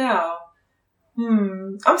single now?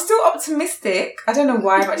 I'm still optimistic. I don't know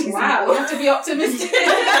why I'm actually Wow, you single. have to be optimistic.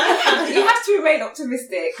 You have to remain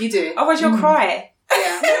optimistic. You do. Otherwise you'll cry.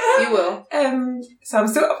 Yeah, you will. So I'm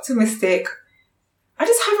still optimistic. I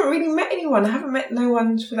just haven't really met anyone. I haven't met no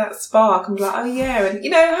one for that spark. I'm like, oh yeah. And, you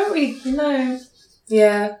know, I haven't really, no.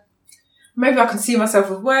 Yeah. maybe I can see myself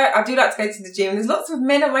with work. I do like to go to the gym. There's lots of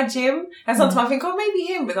men at my gym, and sometimes I think, oh, maybe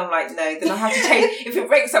him, but I'm like, no. Then I have to change. If it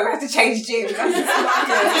breaks up, we have to change gyms. That's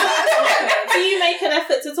Do you make an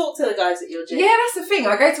effort to talk to the guys at your gym? Yeah, that's the thing.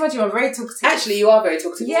 I go to my gym. I'm very talkative. Actually, you are very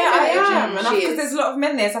talkative. Yeah, I am. And She because is. there's a lot of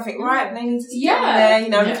men there, so I think, right, they need to sit Yeah. there. You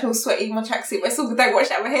know, I'm looking all sweaty in my tracksuit. But it's all good. Don't watch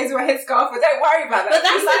that. My hair's my headscarf, but don't worry about that. But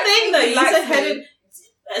that's the thing, though. You said Helen,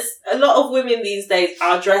 a lot of women these days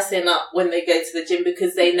are dressing up when they go to the gym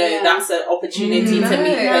because they know that's an opportunity to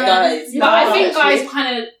meet the guys. But I think actually, guys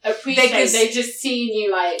kind of appreciate they just seeing you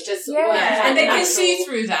like just And they can natural. see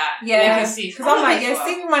through that. Yeah, They can see because through I'm like, that as well.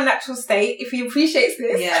 seeing my natural state, if he appreciates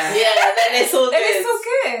this, Yeah. Yeah, then it's all then good. it's all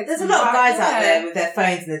good. There's a lot of guys out Yeah. there with their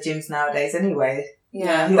phones in the gyms nowadays anyway.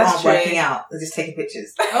 Yeah, Who that's aren't true. working out. They're just taking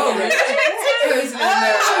pictures. Oh, really? Yeah.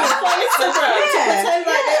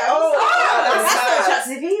 That's not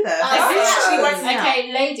attractive either. That's actually working out.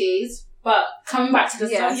 Okay, ladies, but coming back to the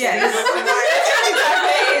subject. I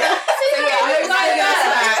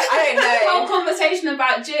don't Whole know. conversation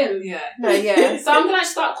about gym. Yeah. No, yeah. So I'm gonna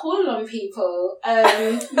start calling on people.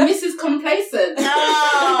 Mrs. Complacent.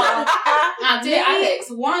 Now, dear Alex,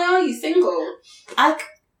 why are you single?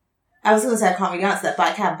 I was going to say I can't really answer that, but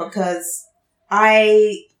I can because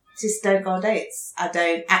I just don't go on dates. I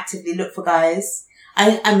don't actively look for guys.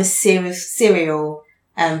 I'm a serial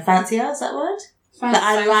fancier. Is that word? But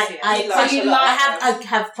I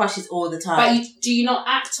have crushes all the time. But do you not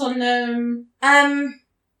act on them?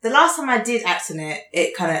 The last time I did act on it,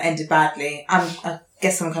 it kind of ended badly. I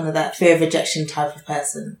guess I'm kind of that fear of rejection type of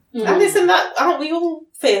person. And isn't that, aren't we all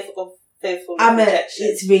fearful of rejection?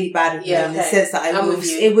 It's really bad with me in the sense that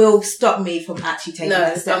it will stop me from actually taking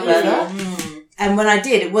that step further. And when I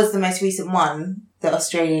did, it was the most recent one, the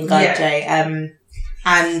Australian guy, Jay,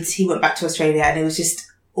 and he went back to Australia and it was just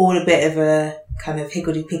all a bit of a kind of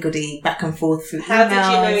higgledy-piggledy back and forth through How emails.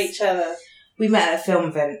 did you know each other? We met at a film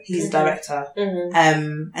event. He's a director.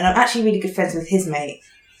 And I'm actually really good friends with his mate,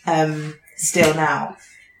 still now.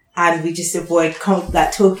 And we just avoid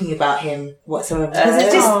talking about him whatsoever.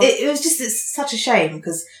 Because it was just it's such a shame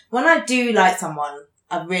because when I do like someone,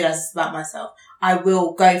 I've realised this about myself, I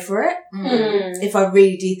will go for it. If I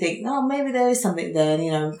really do think, oh, maybe there is something there,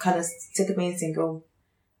 and, I'm kind of sick of being single.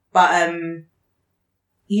 But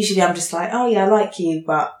usually I'm just like, oh yeah, I like you,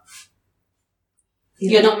 but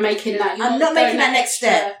You're not making that. I'm not making that next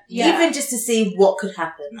step, Yeah. even just to see what could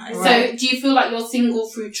happen. So, do you feel like you're single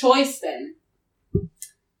through choice then?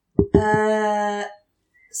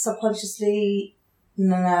 Subconsciously,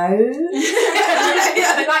 no.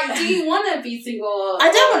 Like, do you want to be single? I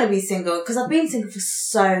don't want to be single because I've been single for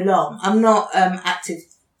so long. I'm not active.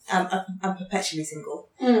 I'm perpetually single.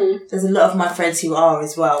 There's a lot of my friends who are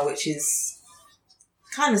as well, which is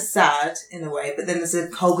kind of sad in a way. But then there's a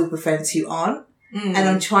whole group of friends who aren't. And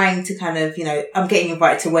I'm trying to kind of, I'm getting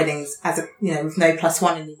invited to weddings as a, with no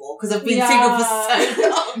 +1 anymore because I've been single for so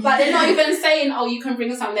long. But they're not even saying, oh, you can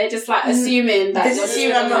bring someone. They're just like assuming that. They're just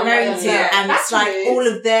assuming I'm not going to. And That's it's like rude. all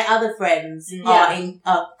of their other friends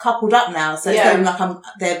are coupled up now. So it's not even like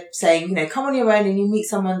they're saying, come on your own and you meet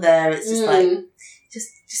someone there. It's just like,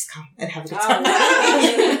 just come and have a good time.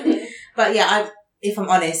 But yeah, if I'm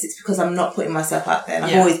honest, it's because I'm not putting myself out there. And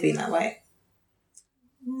I've always been that way.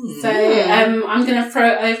 So I'm going to throw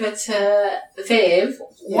it over to Viv.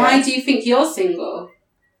 Why do you think you're single?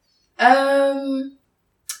 I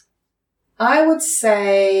would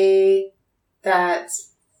say that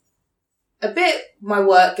a bit my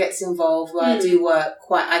work gets involved where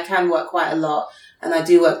I can work quite a lot and I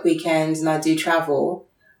do work weekends and I do travel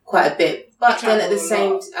quite a bit. But then at the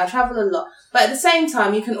same I travel a lot. But at the same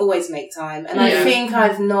time you can always make time. And I think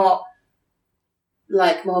I've not,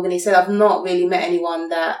 like Mahogany said, I've not really met anyone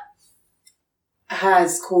that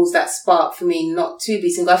has caused that spark for me not to be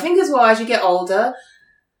single. I think as well, as you get older,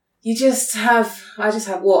 I just have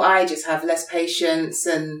less patience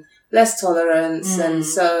and less tolerance. And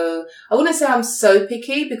so I wouldn't say I'm so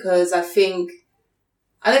picky because I'm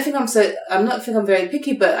very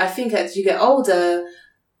picky, but I think as you get older,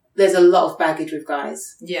 there's a lot of baggage with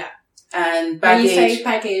guys. Yeah. And baggage. When you say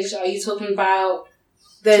baggage, are you talking about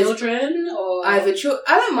children or I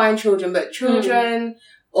don't mind children, but children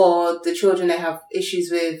or the children that have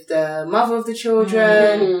issues with the mother of the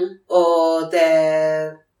children or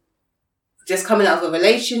they're just coming out of a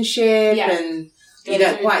relationship and you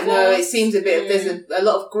don't quite know. It seems there's a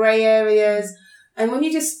lot of grey areas. And when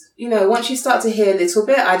you just, once you start to hear a little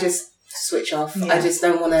bit, I just switch off. Yeah. I just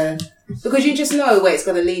don't want to, because you just know where it's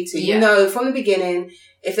going to lead to. Yeah. You know from the beginning,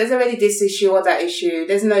 if there's already this issue or that issue,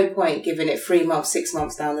 there's no point giving it 3 months, 6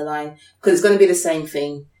 months down the line because it's going to be the same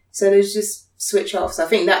thing. So there's just switch off. So I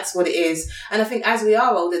think that's what it is. And I think as we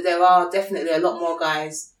are older, there are definitely a lot more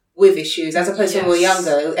guys with issues, as opposed to when we were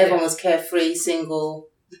younger. Everyone was carefree, single.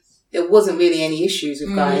 There wasn't really any issues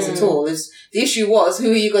with guys at all. The issue was,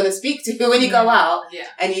 who are you going to speak to when you go out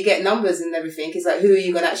and you get numbers and everything? It's like, who are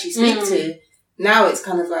you going to actually speak to? Now it's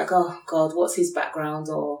kind of like, oh God, what's his background,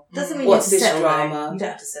 or doesn't mean what's this settle, drama? You don't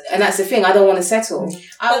have to settle. And that's the thing. I don't want to settle.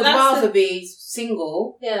 I would rather be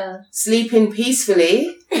single, sleeping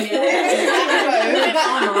peacefully on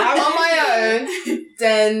my own,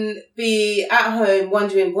 than be at home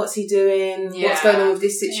wondering what's he doing, what's going on with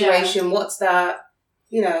this situation, what's that,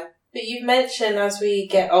 you know. But you've mentioned as we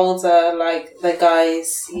get older, like the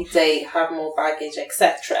guys you date have more baggage,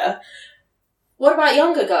 etc. What about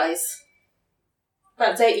younger guys?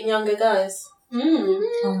 About dating younger guys?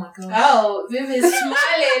 Oh my god. Oh, Viv is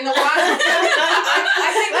smiling.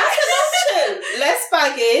 I think that's an option. Less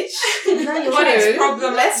baggage. No, you're But it's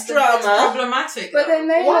true. Less drama. It's problematic. But then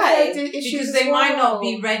they Why? have their issues because as they might well. not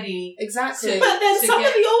be ready. Exactly. But then to some get-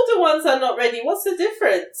 of the older ones are not ready. What's the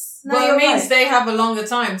difference? No, Well, you're it means right. they have a longer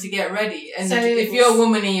time to get ready. And So- if you're a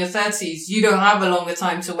woman in your 30s, you don't have a longer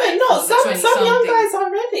time to But wait. not for the some young 20-something. guys are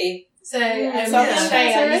ready. So, some Shay, guys are you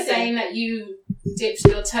already. saying that you dipped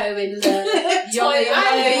your toe in the Younger- I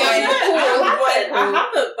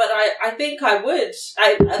haven't, but I think I would.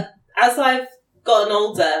 As I've gotten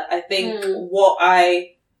older, I think what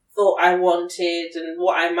I thought I wanted and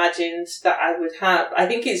what I imagined that I would have, I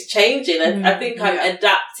think it's changing. I think I'm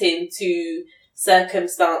adapting to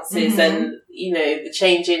circumstances and, you know, the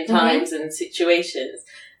changing times and situations.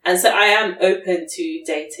 And so I am open to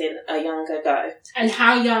dating a younger guy. And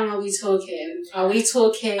how young are we talking? Are we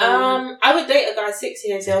talking? I would date a guy 6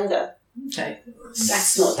 years younger. Okay.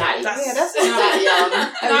 That's not that. That's, That's not that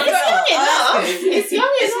young. It's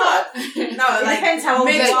young enough. No, like depends how old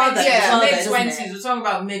mid they are, though, as well, mid doesn't it? 20s. We're talking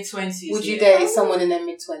about mid 20s. Would you date someone in their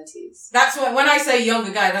mid-20s? That's when I say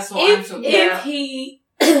younger guy. That's what I'm talking If about. he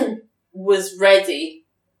was ready,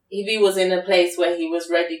 if he was in a place where he was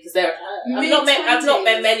ready, because I've not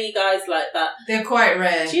met many guys like that. They're quite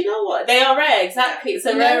rare. Do you know what? They are rare, exactly. It's a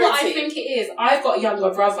You know rarity. what I think it is? I've got a younger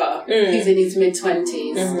brother who's in his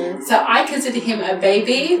mid-20s. Mhm. So I consider him a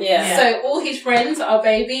baby. Yeah. So all his friends are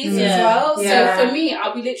babies as well. Yeah. So for me,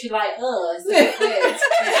 I'll be literally like, it's a bit weird. You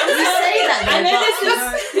say that though, I know but this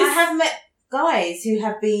is- I have met guys who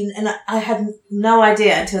have been, and I had no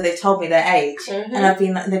idea until they told me their age, and they've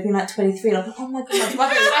been like 23, and I'm like, oh my god, my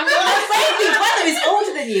brother is, my brother is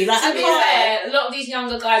older than you. Like, To I be can't. fair, a lot of these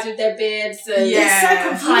younger guys with their beards and It's so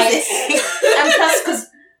confusing. And plus, because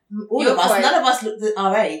all You're of us, quite- none of us look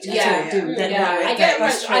our age. Yeah. At all, do we? Don't know. I get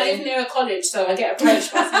That's approached. I true. live near a college, so I get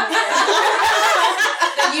approached by some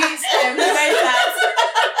the youths.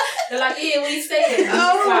 They're like, "Yeah, what are you saying?"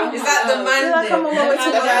 Oh, is that the man? Like, I'm a woman to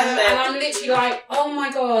the man. And I'm literally like, "Oh my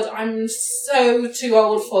god, I'm so too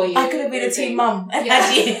old for you." I could have been a teen mum. Yeah.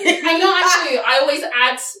 Had you? I know I do. I always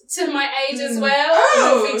add to my age as well.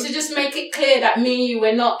 Oh. To just make it clear that me and you,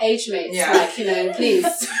 we're not age mates. Yeah. Like, you know, please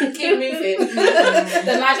keep moving.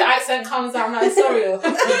 The Niger accent comes out, I'm like, sorry.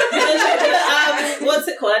 What's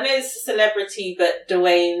it called? I know it's a celebrity, but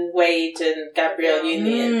Dwayne Wade and Gabrielle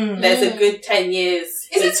Union. There's a good 10 years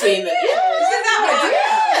Is it 10 between them. years? Is it that way?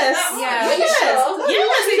 Yes. Yeah. Yes. Sure? Yes.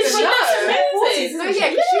 Yes. No, yeah,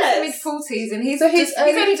 because she's in mid-40s and he's he's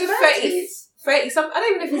only early 30 something. I don't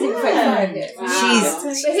even know if he's even 35 yet. Wow. She's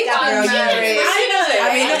But he's Gabrielle married. Union. I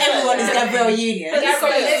mean, not Yeah. everyone is Gabrielle Union.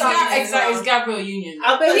 It's Gabrielle Union.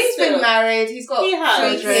 But he's been married, he's got He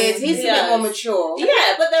has. 3 kids, he's a bit more mature.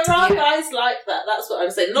 Yeah, but there are guys like that. That's what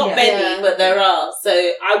I'm saying. Not Yeah. many, Yeah. but there are. So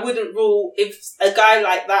I wouldn't rule, if a guy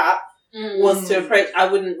like that was to approach, I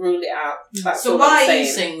wouldn't rule it out. That's So all why I'm are you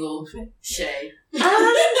saying. single, Shay?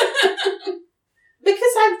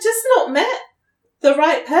 Because I've just not met the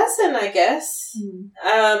right person, I guess.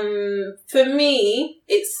 For me,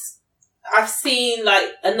 I've seen like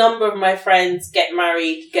a number of my friends get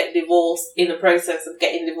married, get divorced, in the process of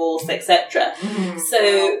getting divorced, etc.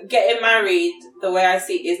 So getting married, the way I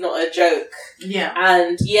see it, is not a joke. Yeah.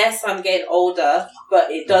 And yes, I'm getting older,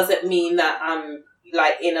 but it doesn't mean that I'm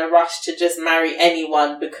like in a rush to just marry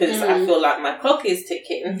anyone because I feel like my clock is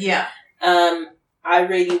ticking. Yeah. I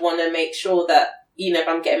really want to make sure that, you know, if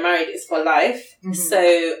I'm getting married, it's for life.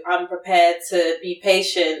 So I'm prepared to be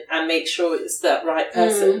patient and make sure it's the right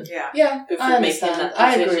person Yeah. Yeah, before I making understand. that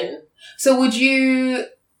I decision. agree. So would you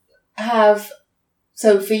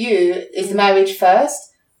so for you, is marriage first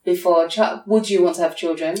before child? Would you want to have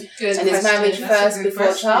children? Good And is marriage That's a first good before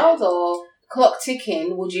question. child, or clock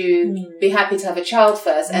ticking? Would you be happy to have a child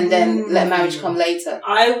first and then let marriage come later?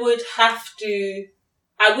 I would have to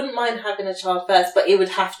I wouldn't mind having a child first, but it would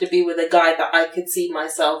have to be with a guy that I could see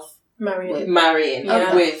myself marrying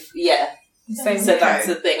with. Yeah. Same. So that's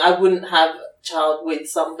the thing. I wouldn't have a child with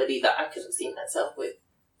somebody that I couldn't see myself with.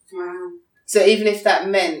 Wow. So even if that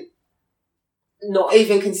meant not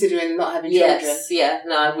even considering not having children. Yeah.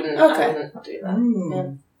 No, I wouldn't. Okay. I wouldn't do that.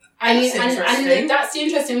 Mm. And Interesting. that's the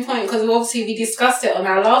interesting point, because obviously we discussed it on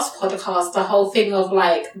our last podcast, the whole thing of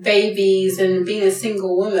like babies and being a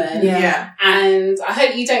single woman. Yeah. And I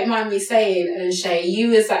hope you don't mind me saying, Shay, you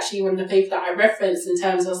was actually one of the people that I referenced in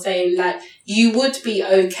terms of saying like you would be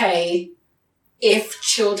okay if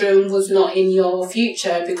children was not in your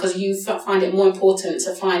future, because you find it more important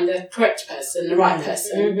to find the correct person, the right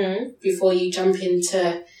person, before you jump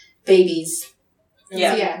into babies.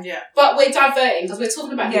 Yeah. So, yeah. Yeah. But we're diverting because we're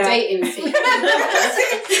talking about the dating scene. We're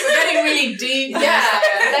getting really deep. Yeah.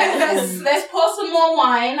 Let's pour some more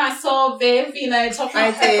wine. I saw Viv, talking about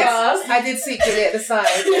peppers. I did secretly at the side.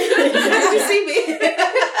 Did you see me?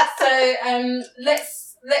 So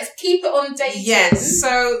let's keep it on dating. Yes.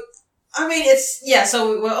 So, I mean,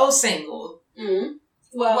 so we're all single. Mm.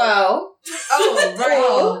 Well. Oh,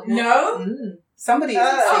 right. No? Mm. Somebody is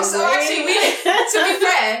Oh, single. so actually, to be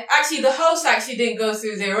fair, actually, the host actually didn't go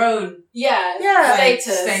through their own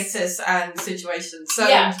status and situation.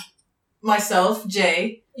 So, myself,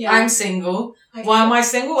 Jay, I'm single. Okay. Why am I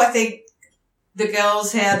single? I think the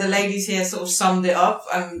ladies here sort of summed it up.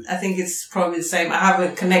 I think it's probably the same. I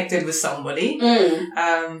haven't connected with somebody.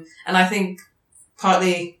 And I think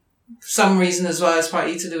partly, some reason as well is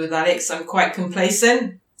partly to do with Alex. I'm quite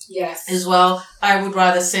complacent. Yes. As well. I would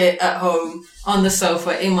rather sit at home on the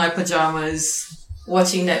sofa in my pajamas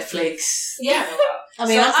watching Netflix. Yeah. I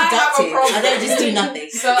mean, So I'm I have a productive. problem. I don't just do nothing.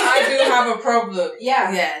 So I do have a problem.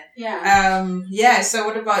 Yeah. So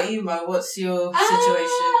what about you, Mo? What's your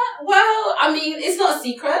situation? Well, I mean, it's not a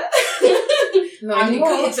secret. No, I mean,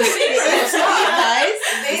 It's a secret.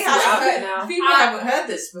 now. People haven't heard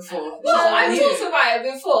this before. Well, I've talked about it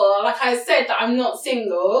before. Like I said, that I'm not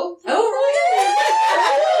single.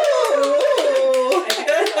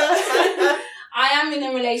 I am in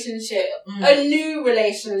a relationship, a new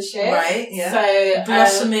relationship. Right, yeah. So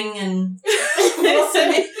blossoming and You're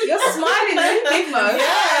smiling, Big Mo.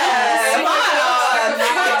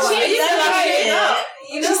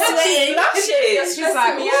 She's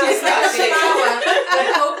like,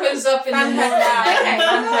 it opens up in the morning.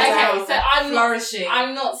 Okay. So I'm flourishing.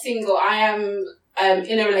 I'm not single. I am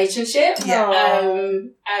in a relationship. Yeah.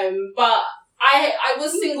 But I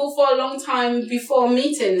was single for a long time before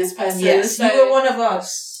meeting this person. Yes, so you were one of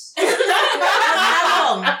us.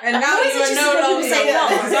 How long? And now you are no longer. Say long,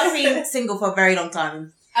 because I've been single for a very long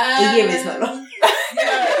time. A year is not long.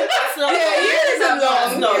 That's not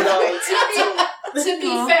To be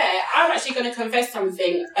fair, I'm actually going to confess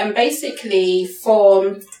something. And basically,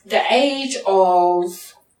 from the age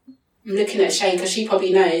of, I'm looking at Shay because she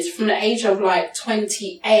probably knows, from the age of like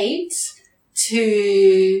 28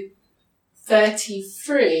 to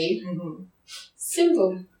 33,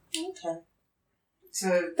 single. Okay.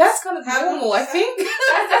 So That's kind of normal, I think.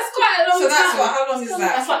 That's quite a long So time. that's how long is that?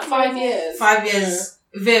 That's like 5 years. 5 years.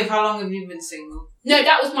 Viv, how long have you been single? No,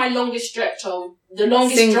 that was my longest stretch of the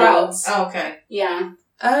longest Single. drought. Oh, okay. Yeah.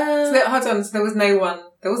 So hold on, so there was no one,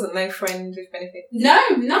 there wasn't no friend with benefit. No,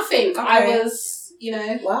 nothing. Okay. I was,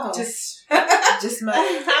 Wow. Just just chilling.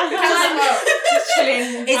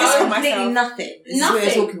 Is this by completely myself. nothing? This is what we're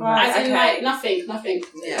nothing. talking about. As in, Okay. like, nothing.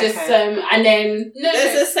 Yeah. Just, Okay. and then,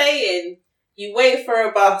 There's a saying, you wait for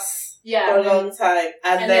a bus for a yeah. long time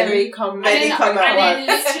and then Three come. And many then, come at and then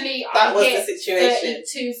once. literally That I was hit the situation.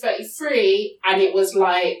 32, 33, and it was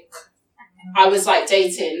like, I was like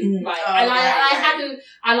dating, like, Oh, and I right. hadn't,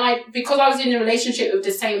 and I, because I was in a relationship with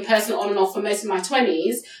the same person on and off for most of my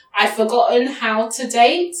 20s, I'd forgotten how to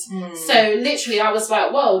date. So literally I was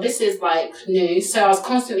like, whoa, this is like new. So I was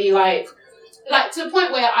constantly like to the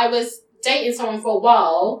point where I was dating someone for a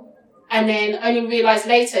while and then only realised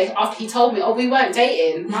later after he told me, oh, we weren't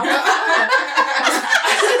dating. And I was like,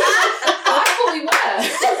 I thought we were.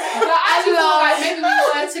 But I just thought like maybe we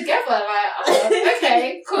were together. Like, oh, okay,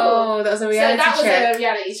 cool. Oh, that was a reality So that was check. a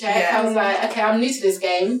reality check. Yeah. I was like, okay, I'm new to this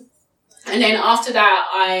game. And then after that,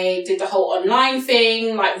 I did the whole online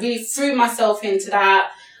thing, like really threw myself into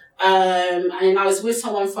that. And then I was with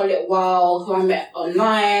someone for a little while who I met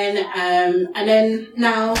online. And then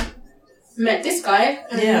now met this guy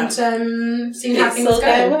and seeing how It's things all go.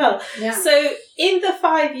 going well. Yeah. So, in the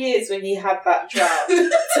 5 years when you had that drought, to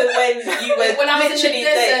when you were When I was in the literally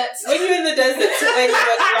desert. when you were in the desert, to when you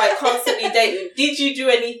were like constantly dating, did you do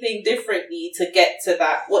anything differently to get to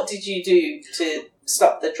that? What did you do to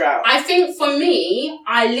stop the drought? I think for me,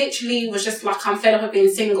 I literally was just like, I'm fed up of being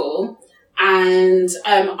single. And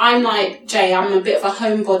I'm like Jay, I'm a bit of a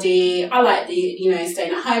homebody. I like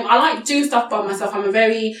staying at home. I like doing stuff by myself. I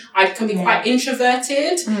can be quite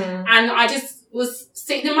introverted. And I just was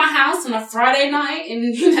sitting in my house on a Friday night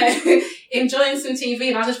and, enjoying some TV.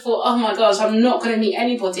 And I just thought, oh my gosh, I'm not going to meet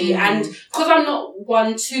anybody. And because I'm not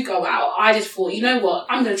one to go out, I just thought, you know what,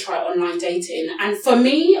 I'm going to try online dating. And for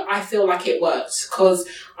me, I feel like it worked because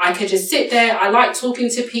I could just sit there. I like talking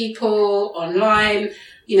to people online.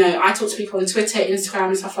 I talk to people on Twitter, Instagram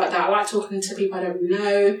and stuff like that. I like talking to people I don't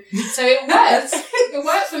know. So it worked. It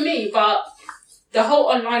worked for me. But the whole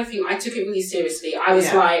online thing, I took it really seriously. I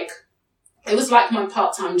was like, it was like my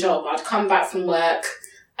part-time job. I'd come back from work,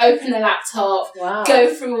 open a laptop,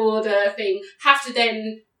 go through all the thing, have to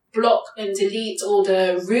then block and delete all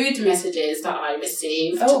the rude messages that I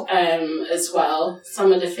received as well.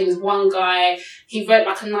 Some of the things, one guy, he wrote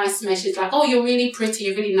like a nice message like, oh, you're really pretty,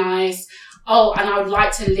 you're really nice. Oh, and I would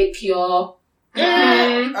like to lick your...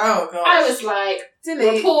 Oh, God. I was like,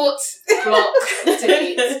 delete. Report, block,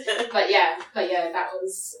 delete. But yeah, that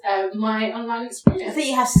was my online experience. I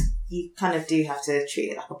think you kind of do have to treat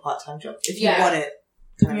it like a part-time job if you want to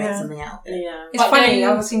kind of make something out of it. Yeah. It's funny,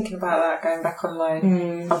 I was thinking about that going back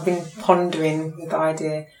online. I've been pondering with the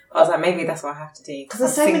idea. I was like, maybe that's what I have to do. Because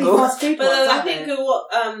there's so many fast food. But I think what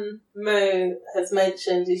Mo has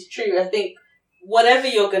mentioned is true. I think whatever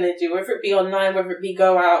you're going to do, whether it be online, whether it be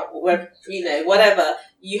go out, whatever,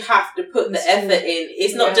 you have to put the effort in.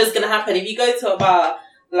 It's not just going to happen. If you go to a bar,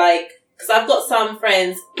 because I've got some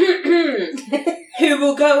friends who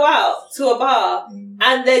will go out to a bar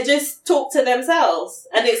and they just talk to themselves.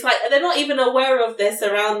 And it's like, they're not even aware of their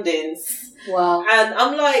surroundings. Wow. And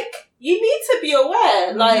I'm like, you need to be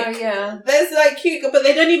aware. There's cute, but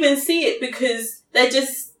they don't even see it because they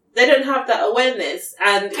don't have that awareness.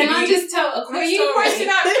 And can I just tell a quick story? Were you pointing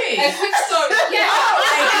at me? A quick story. Yeah.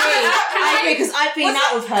 I agree because I've been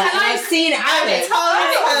out with her and I've seen it happen. Can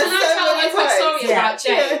I tell a quick story about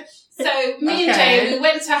Jay? So me and Jay, we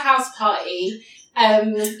went to a house party.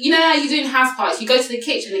 You know how you're doing house parties, you go to the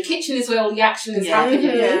kitchen. The kitchen is where all the action is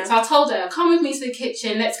happening. So I told her, come with me to the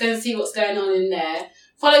kitchen, let's go and see what's going on in there.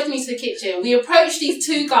 Followed me to the kitchen. We approached these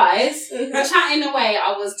two guys, chatting away.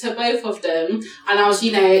 I was to both of them, and I was,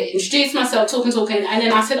 introduced myself, talking, and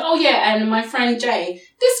then I said, "Oh yeah," and my friend Jay.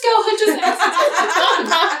 This girl had just exited.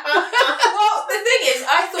 Well, the thing is,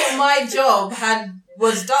 I thought my job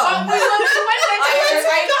was done. There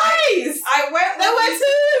were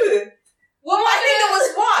two. Well, I think there was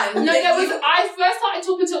one. No, I first started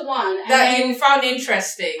talking to one. And that you found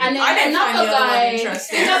interesting. And then I didn't find the other one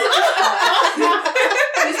interesting.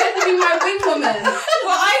 It's going to be my wing woman.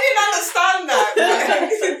 Well, I didn't understand that.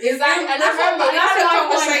 Exactly. And I remember we had a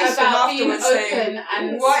conversation about being open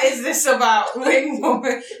and what is this about wing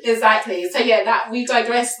woman? Exactly. So yeah, that we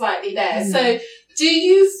digressed slightly there. So do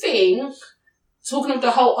you think, talking of the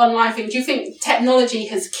whole online thing, do you think technology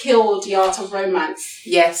has killed the art of romance?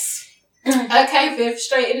 Yes. Okay, Viv,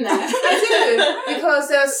 straight in there. I do, because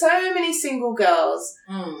there are so many single girls,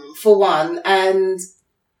 for one, and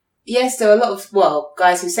yes, there are a lot of,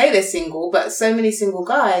 guys who say they're single, but so many single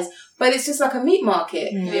guys, but it's just like a meat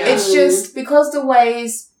market. Yeah. It's just because the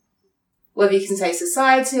ways, whether you can say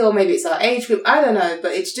society or maybe it's our age group, I don't know,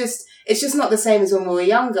 but it's just not the same as when we were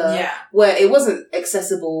younger, where it wasn't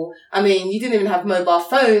accessible. I mean, you didn't even have mobile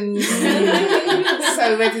phones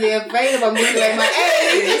so readily available. I'm giving away my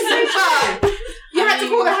age. You had to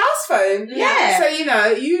call the house phone. Yeah. So,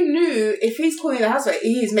 you knew if he's calling the house phone,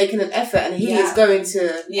 he is making an effort and he is going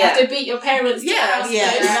to... You have to beat your parents to the house phone.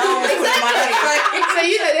 Exactly. So,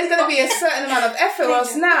 there's going to be a certain amount of effort, or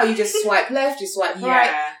else now you just swipe left, you swipe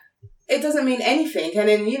right. It doesn't mean anything. And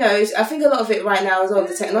then, I think a lot of it right now as well,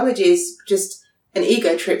 the technology is just an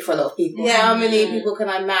ego trip for a lot of people. Yeah. How many people can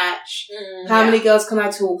I match? How many girls can I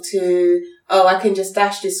talk to? Oh, I can just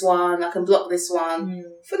dash this one. I can block this one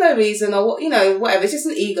for no reason or, whatever. It's just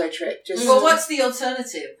an ego trip. Well, what's the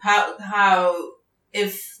alternative? How,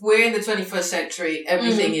 if we're in the 21st century,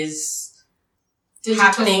 everything is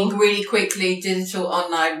happening really quickly, digital,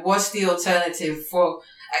 online. What's the alternative for,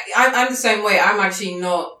 I'm the same way. I'm actually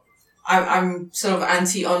not, I'm sort of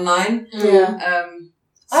anti-online. Yeah.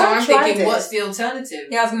 So I'm thinking, what's the alternative?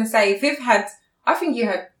 Yeah, I was going to say, Viv had, I think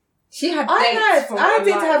she had dates. I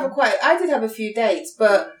did have a few dates,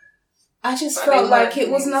 but I just felt like it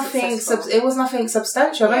was nothing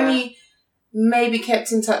substantial. I've only maybe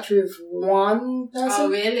kept in touch with one person. Oh,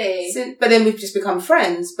 really? But then we've just become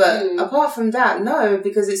friends. But apart from that, no,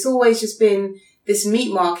 because it's always just been this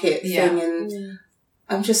meat market thing. And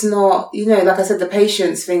I'm just not, you know, like I said, the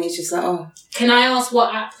patience thing is just like, oh. Can I ask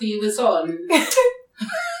what app you was on?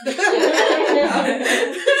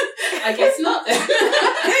 I guess not. Yeah,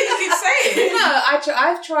 you can say it. No,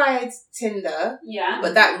 I've tried Tinder. Yeah.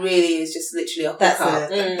 But that really is just literally a That's hookup.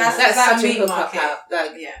 That's such a meat hookup market. app.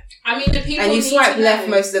 Like, Yeah. I mean, the people and you need swipe to left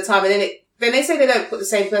know. most of the time, and then they say they don't put the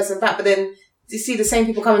same person back, but then you see the same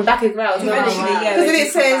people coming back as well. Eventually, yeah, Because they then do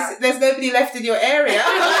it come says back. there's nobody left in your area.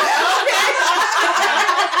 I'm like, okay.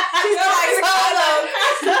 She's like, hold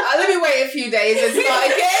on. Let me wait a few days and start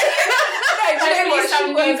again. Hopefully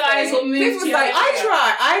some new guys will move This to was like-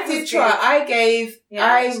 I did try.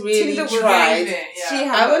 I really Tinder was tried. Yeah. She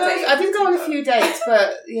I did go on a few dates,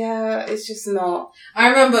 but yeah, it's just not. I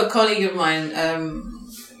remember a colleague of mine,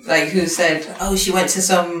 who said, she went to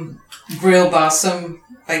some grill bar, some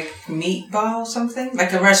meat bar or something,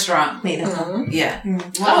 like a restaurant. Meat bar. Yeah. One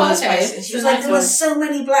of those okay. places. She was like, there were so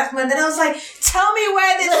many black men. Then I was like, tell me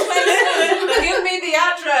where this place is. Give me the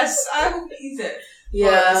address. I will eat it.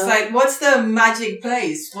 Yeah. It's like, what's the magic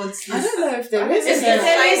place? What's this? I don't know if there is. If there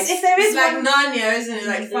is it's like one- Narnia, isn't it?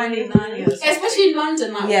 Like finding Narnia. or something. Especially in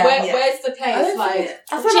London, like Yeah. where's the place? I don't Like, think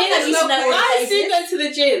I feel like Gym, I used to know where the I place do is. go to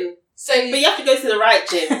the gym, so but you have to go to the right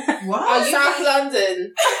gym. What? South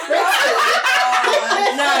London.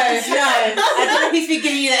 No, I don't think he's been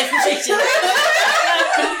giving you that information.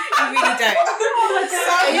 You really don't.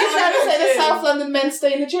 Are you trying to say the South London men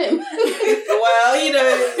stay in the gym? Well, you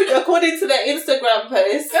know, according to their Instagram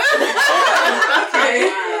post.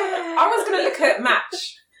 I was going to look at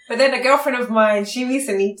Match, but then a girlfriend of mine, she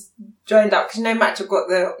recently joined up, because you know Match have got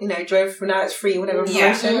the, join for now it's free, whatever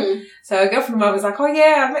promotion. So a girlfriend of mine was like, oh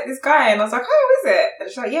yeah, I met this guy, and I was like, oh, is it? And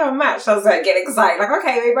she's like, yeah, on Match. So I was like, getting excited, like,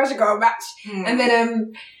 okay, maybe I should go on Match. And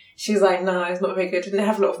then she was like, no, it's not very good. Didn't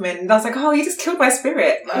have a lot of men. And I was like, oh, you just killed my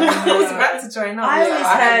spirit. Like, I was about to join up. I always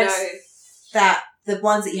don't heard know. that the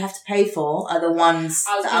ones that you have to pay for are the ones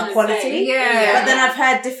I was that are gonna quality. say, Yeah. But then I've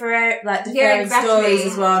heard different exactly. stories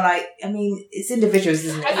as well. Like, I mean, it's individuals,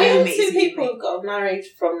 isn't it? I You think meet two some people got married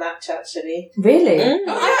from Match, actually. Really? Mm.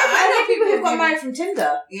 I know people who got married from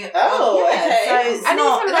Tinder. Yeah. Oh, Yeah, okay. so it's And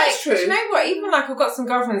not. even that's true. do you know what? Even like I've got some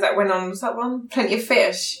girlfriends that went on, was that one? Plenty of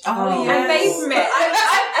Fish. Oh, And they've met.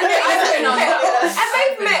 And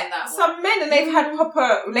they've met that one. some men, and they've had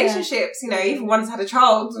proper relationships. Even one's had a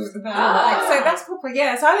child with the man. So that's proper.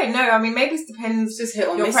 Yeah. So I don't know. I mean, maybe it depends. Just hit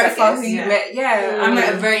on Your miss, I profile, guess. who you yeah. met. Yeah. I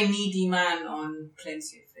met a very needy man on Plenty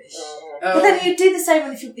of Fish. But then you do the same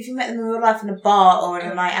when if you met them in real life in a bar or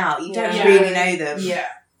in a night out. You don't Yeah. really know them. Yeah.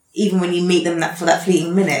 Even when you meet them for that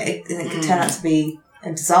fleeting minute, it can turn out to be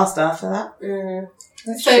a disaster after that.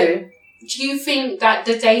 That's So- true. do you think that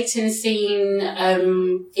the dating scene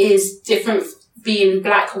is different being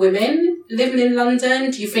black women living in London?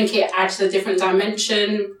 Do you think it adds a different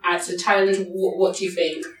dimension, adds a challenge? What do you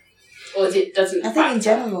think? Or it doesn't I think in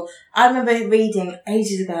factor? general, I remember reading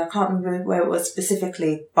ages ago, I can't remember where it was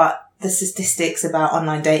specifically, but the statistics about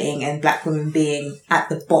online dating and black women being at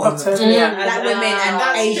the bottom. Yeah. Black women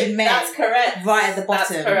and Asian men That's correct. right at the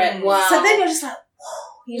bottom. That's correct. Wow. So then you're just like,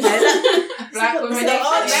 whoa, that, Black women. the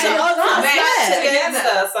odds are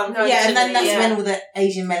together. yeah, and then that's when all the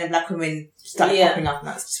Asian men and black women started Yeah. popping up, and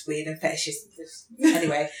that's just weird and fetishist.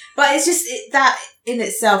 Anyway, but it's just that in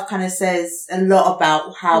itself kind of says a lot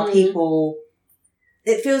about how people.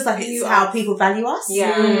 It feels like it's how people value us.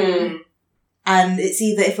 Yeah. And it's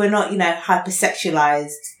either if we're not,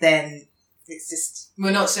 hypersexualized, then it's just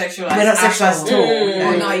We're not sexualized. we're not sexualized at all.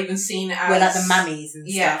 We're not even seen as. We're like the mammies and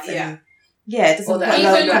Yeah, stuff. yeah. And it doesn't Or the quite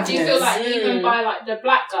Even- love Even, do you feel confidence. like even by like the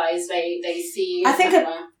black guys, they see? I think that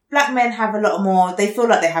black men have a lot more, they feel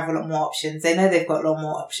like they have a lot more options. They know they've got a lot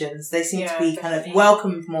more options. They seem to be kind of definitely.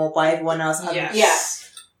 welcomed more by everyone else. Yes.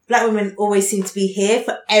 Black women always seem to be here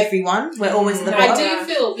for everyone. We're always at the I bottom. do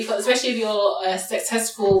feel, because especially if you're a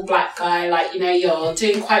successful black guy, like, you're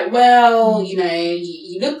doing quite well, you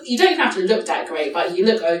look, you don't even have to look that great, but you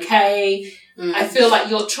look okay. I feel like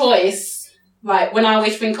your choice, like when I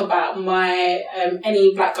always think about my,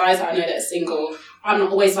 any black guys that I know that are single, I'm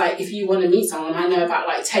not always like, if you want to meet someone, I know about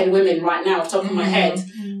like 10 women right now off the top of my head.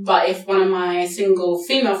 But if one of my single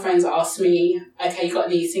female friends asks me, okay, you got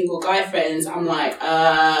any single guy friends? I'm like,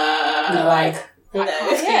 I can't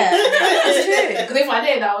Yeah, that's true. because if I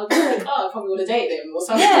did, I would be like, I probably would have dated him or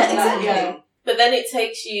something. Yeah, like that. exactly. But then it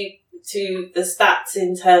takes you to the stats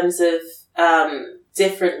in terms of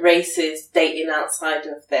different races dating outside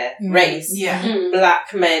of their race. Yeah.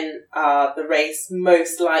 Black men are the race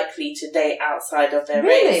most likely to date outside of their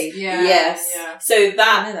race. Yeah. Yes. Yeah. So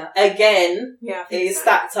that, again, Yeah. is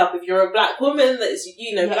stacked up. If you're a black woman, that's,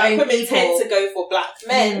 black women tend to go for black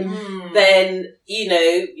men, then,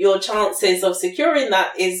 your chances of securing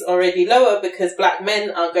that is already lower because black men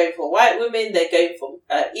are going for white women, they're going for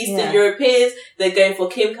Eastern Europeans, they're going for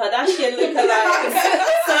Kim Kardashian lookalikes.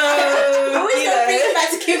 So, back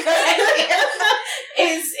to Kim Kardashian.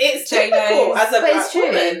 it's difficult as a black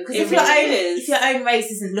woman. Because if your own race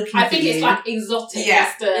isn't looking I for think you, it's like exotic.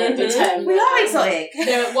 Yeah. That's the term. we are exotic.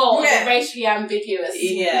 They're racially ambiguous.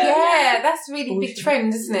 Yeah, that's really big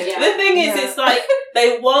trend, isn't it? Yeah. The thing is, it's like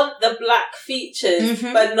they want the black features,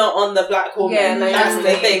 but not on the black woman. Yeah, no, that's the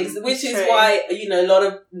definitely. thing. Which is True. why, a lot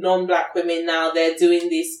of non-black women now, they're doing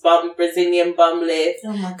this Brazilian bum lift.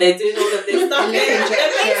 Oh my God. They're doing all of this stuff. They're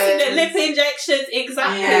basing their lip injections,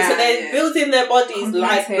 exactly. Yeah, so they're building their bodies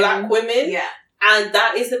like Competing. black women. Yeah. And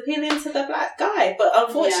that is appealing to the black guy. But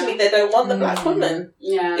unfortunately, they don't want the black woman.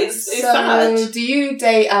 Yeah. It's So, sad. do you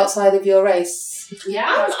date outside of your race? Yeah,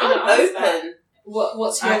 I was gonna I'm ask that. open.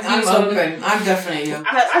 What's your I'm views on open. I'm definitely open.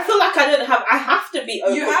 I feel like I have to be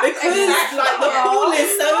open You have- because exactly. like the pool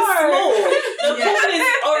is so small. The pool is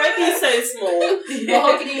already so small.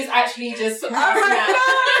 Mahogany is actually just I feel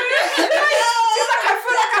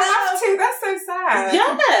like I have to. That's so sad.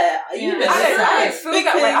 Yeah. I don't feel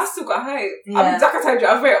that way. I've still got hope. Like I told you,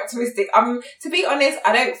 I'm very optimistic. To be honest,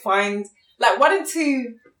 I don't find like 1 and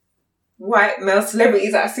 2 white male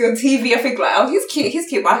celebrities that I see on TV. I think like, oh, he's cute,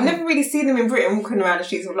 but I've never really seen them in Britain walking around the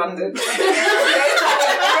streets of London. American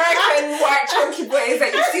white chunky boys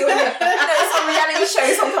that you see on some reality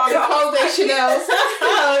shows sometimes. Colby Chanel's.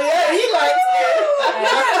 Oh yeah, he likes it.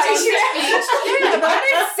 Yeah, but I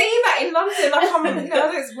don't see that in London. Like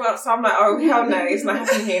so I'm like, oh hell no, it's not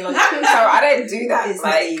happening here in London. So I don't do that. It's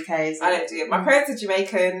like, not the UK. I don't do it. My parents are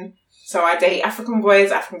Jamaican, so I date African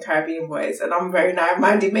boys, African Caribbean boys, and I'm very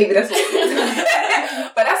narrow-minded. Maybe that's what it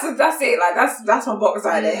is. But that's it. Like that's my box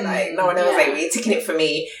right there. Like no one else ain't really ticking it for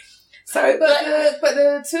me. So, But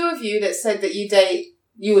the two of you that said that you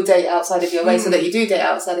would date outside of your race, or that you do date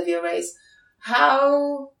outside of your race,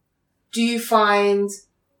 how do you find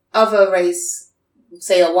other race,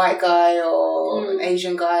 say a white guy or an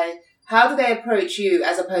Asian guy, how do they approach you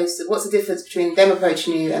as opposed to, what's the difference between them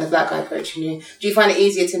approaching you and a black guy approaching you? Do you find it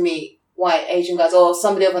easier to meet white Asian guys or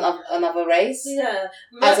somebody of another race? Yeah.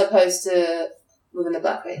 As opposed to within the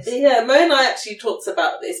black race? Yeah, Mo and I actually talked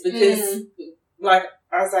about this because, like,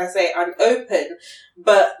 as I say, I'm open,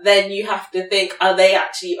 but then you have to think, are they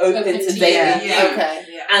actually open to dating? Yeah. Okay.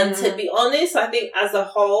 Yeah. And to be honest, I think as a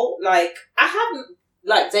whole, like, I haven't,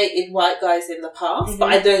 like, dated white guys in the past,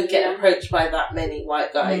 but I don't get approached by that many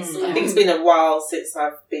white guys. I think it's been a while since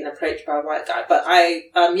I've been approached by a white guy, but I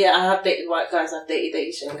have dated white guys, I've dated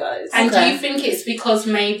Asian guys. And do you think it's because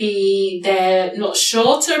maybe they're not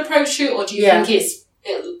sure to approach you, or do you think it's,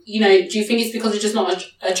 do you think it's because it's just not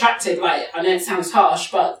attractive? Like, I know it sounds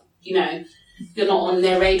harsh, but, you're not on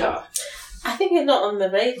their radar. I think you're not on the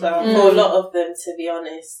radar for a lot of them, to be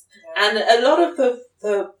honest. Yeah. And a lot of the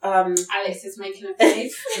Alex is making a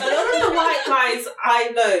face. A lot of the white guys I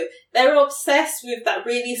know, they're obsessed with that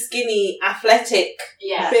really skinny, athletic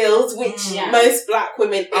build, which most black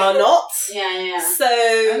women are not. Yeah. So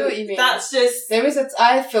I know what you mean. That's just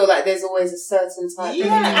I feel like there's always a certain type.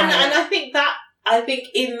 Yeah, and I think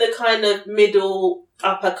in the kind of middle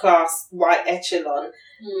upper class white echelon,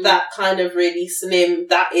 that kind of really slim,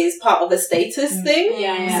 that is part of a status thing.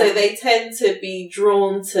 Yeah. So they tend to be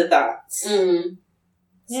drawn to that.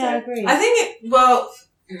 Yeah, I agree. I think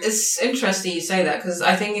it's interesting you say that, because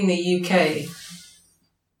I think in the UK,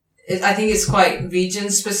 I think it's quite region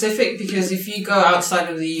specific, because if you go outside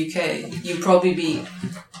of the UK, you'd probably be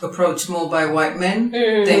approached more by white men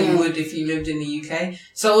than you would if you lived in the UK.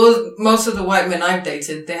 So most of the white men I've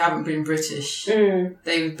dated, they haven't been British.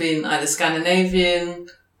 They've been either Scandinavian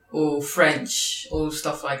or French or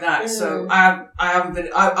stuff like that. So I haven't been.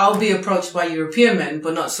 I'll be approached by European men,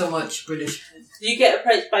 but not so much British men. Do you get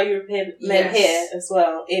approached by European men here as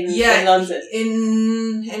well in London?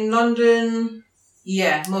 In London,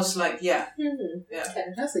 yeah, most likely, yeah. Okay,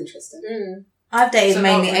 that's interesting. I've dated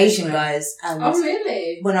mainly not Asian really. guys. And Oh,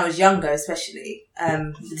 really? when I was younger, especially.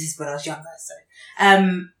 This is when I was younger, so.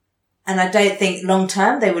 And I don't think long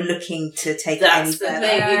term they were looking to take it any That's the further.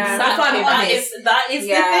 thing, Yeah. exactly. If I'm honest, That is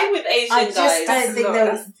the thing with Asian I guys. just don't think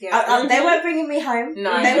they weren't bringing me home.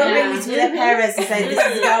 No. They weren't bringing me to their parents and saying, this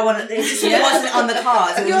is the girl I want. It just wasn't on the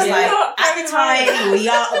cards. It was like, at the time, we were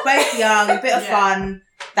young, both young, a bit of fun.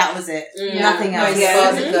 that was it. Yeah. Nothing else. Yeah. As far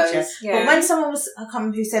as the Mhm. picture. Yeah. But when someone was, I can't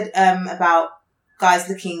remember who said about guys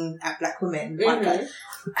looking at black women, white guys,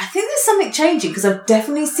 I think there's something changing because I've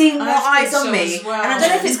definitely seen more I think eyes on so me. as well. And I don't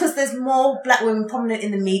know if it's because there's more black women prominent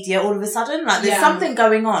in the media all of a sudden. Like there's Yeah. something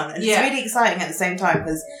going on. And Yeah. it's really exciting at the same time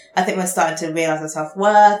because I think we're starting to realise our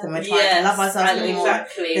self-worth and we're trying to love ourselves a bit more.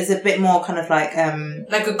 exactly. There's a bit more kind of like,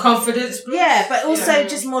 like a confidence boost. yeah, but also Yeah.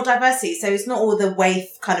 just more diversity. So it's not all the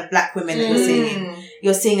waif kind of black women that you're seeing. Mm.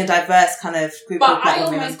 You're seeing a diverse kind of group of But black I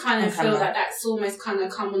women. almost kind of on feel camera. that that's almost kind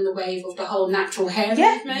of come on the wave of the whole natural hair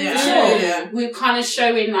Yeah. movement. Yeah. So Yeah. we're kind of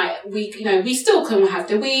showing like we still can have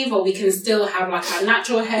the weave, or we can still have like our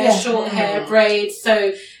natural hair, Yeah. short hair, braids.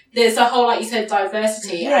 So there's a whole, like you said,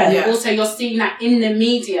 diversity, Yeah. and Yeah. also you're seeing that in the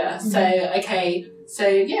media. So okay, so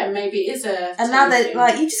yeah, maybe it is a. And now they're thing.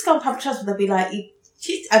 like, you just go on public transport, they'll be like,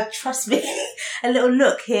 trust me, a little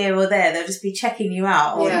look here or there, they'll just be checking you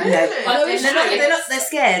out. Or, Yeah. you know, But No, there's it's they're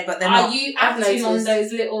scared, but they're Are not. you I've acting on noticed.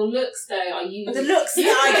 those little looks though? Are you The looks that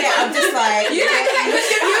I get, I'm just like,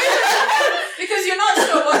 Because you're not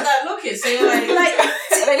sure what that look is, so you're like,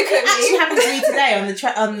 They look at actually me. happened to me today on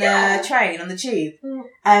the train, on the tube.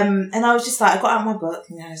 And I was just like, I got out my book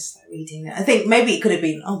and I was like reading it. I think maybe it could have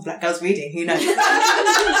been, black girls reading, who knows?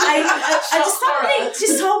 I just something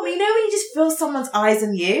just told me, you know when you just feel someone's eyes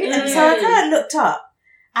on you? And so I kind of looked up.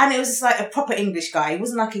 And it was just like a proper English guy. He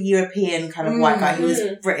wasn't like a European kind of white guy. He was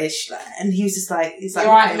British. And he was just like, he's like,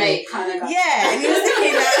 right, looking at me. mate, kind of guy. Yeah, and he was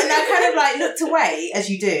looking at, and I kind of like looked away, as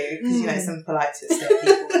you do, because you know it's impolite to stare at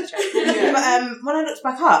people. on the train. But when I looked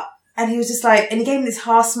back up, and he was just like, and he gave me this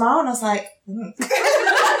half smile, and I was like, and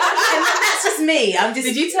that's just me. I'm just.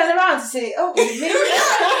 Did you turn around to say, oh, was it me?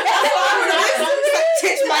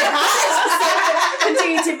 Tip my hat,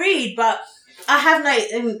 continue to read, but I have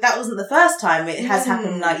and that wasn't the first time. It has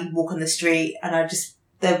happened. Like you walk on the street, and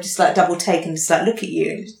they'll just like double take and just like look at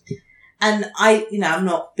you. And I'm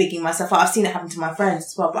not bigging myself up. I've seen it happen to my friends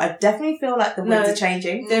as well, but I definitely feel like the winds are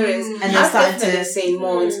changing. There is. And And they're I've starting definitely to seen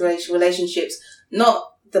more interracial relationships. Not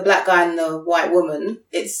the black guy and the white woman.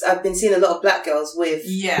 I've been seeing a lot of black girls with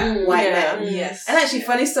white men. Yes. And actually,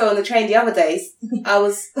 funny story on the train the other day, I got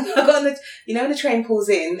on when the train pulls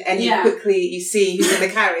in and you see who's in the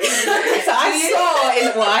carriage. So I saw in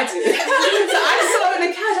the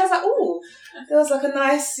carriage, I was like, ooh, there was like a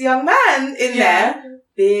nice young man in there.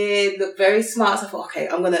 Beard, looked very smart. So I thought, okay,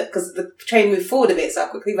 because the train moved forward a bit, so I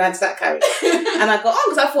quickly ran to that carriage. And I got on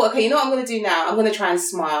because I thought, okay, you know what I'm going to do now? I'm going to try and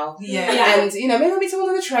smile. Yeah. And, maybe I'll meet someone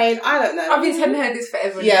on the train. I don't know. I've been telling her this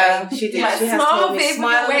forever. Yeah, she did. Like, She has smile, told me, babe,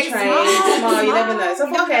 smile on the wait, train. smile, Smile, you never smile. know. So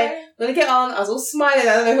I thought, okay, I'm going to get on. I was all smiling.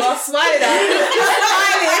 I don't know who I was smiling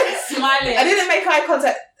at. Smiling. I didn't make eye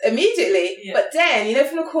contact immediately, Yeah. but then,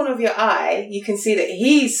 from the corner of your eye, you can see that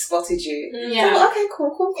he spotted you. So I thought, okay,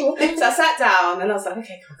 cool. So I sat down and I was like,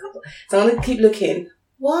 okay, cool. So I'm going to keep looking.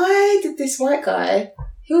 Why did this white guy,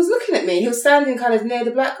 he was looking at me, he was standing kind of near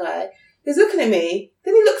the black guy, he was looking at me,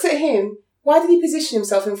 then he looked at him. Why did he position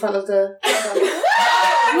himself in front of the black guy?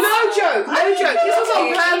 No joke. This was on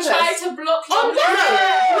He purpose. tried to block On your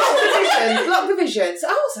purpose. Block the vision. So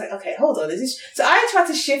I was like, okay, hold on. So I tried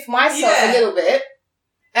to shift myself a little bit.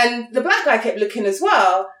 And the black guy kept looking as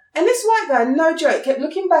well. And this white guy, no joke, kept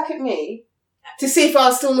looking back at me to see if I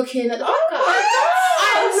was still looking at the black guy.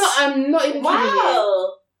 I'm not even kidding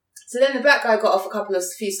you. So then the black guy got off a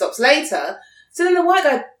few stops later. So then the white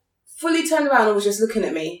guy fully turned around and was just looking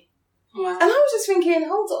at me. Wow. And I was just thinking,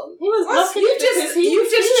 hold on. He was blocking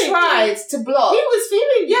You've just tried to block. He was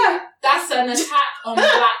feeling Yeah. That's an attack on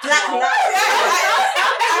black love.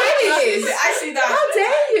 It really is. I see that. How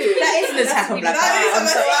dare you? That is an attack on black That people. is I'm an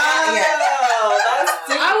sorry. attack.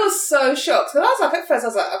 Yeah. I was so shocked. But I was like, at first I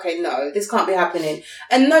was like, okay, no, this can't be happening.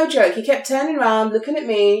 And no joke, he kept turning around, looking at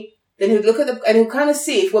me. Then he'd look at and he'd kind of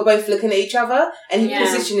see if we're both looking at each other. And he'd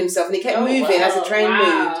position himself and he kept moving as the train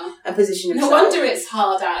moved and positioned No himself. wonder it's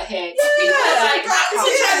hard out here.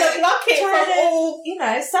 Trying to block it from all.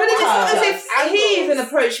 But it's But it's not as if Angles. he even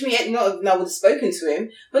approached me. I would have spoken to him,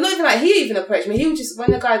 but not even like he even approached me. He was just, when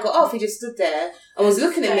the guy got off, he just stood there and was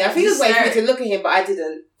looking at me. I think he was waiting for me to look at him, but I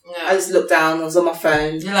didn't. I just looked down. I was on my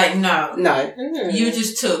phone. You're like, no. You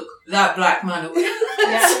just took that black man away.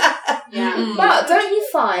 Yeah. But don't you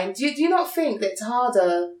find? Do you not think that it's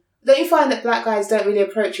harder? Don't you find that black guys don't really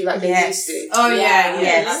approach you like they used to? Oh yeah,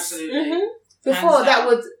 Yes. absolutely. Before Hands that down.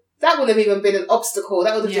 would that would have even been an obstacle.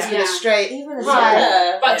 That would have just been a straight. Even a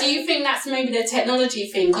Right. But do you think that's maybe the technology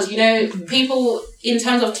thing? Because, people, in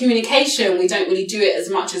terms of communication, we don't really do it as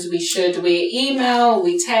much as we should. We email,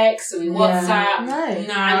 we text, we WhatsApp.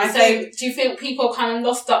 Do you think people kind of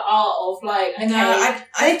lost the art of like, okay.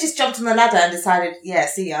 They've just jumped on the ladder and decided,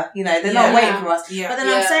 see ya. They're not waiting for us. Yeah. But then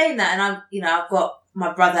I'm saying that, and I've got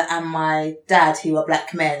my brother and my dad who are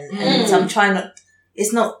black men, and so I'm trying not.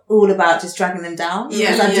 It's not all about just dragging them down,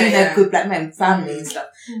 because I do know good black men, family and stuff.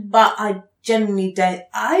 But I genuinely don't.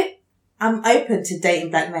 I'm open to dating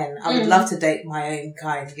black men. I would love to date my own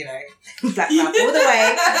kind, black man all the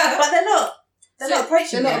way. But they're not. They're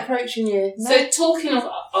not approaching you. No. So talking of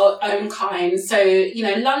our own kind,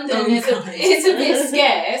 London is a bit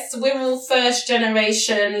scarce. We're all first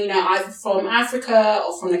generation, either from Africa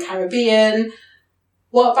or from the Caribbean.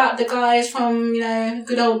 What about the guys from,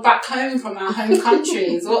 good old back home from our home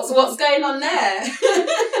countries? What's going on there?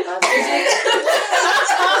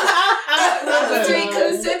 Would we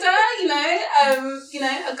consider,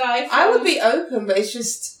 a guy from... I would be open, but it's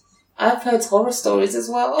just, I've heard horror stories as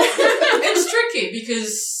well. It's tricky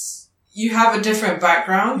because you have a different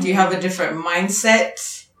background, you have a different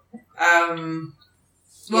mindset. I'm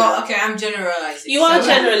generalising. You are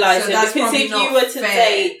generalising, because if you were to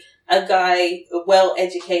date a guy, a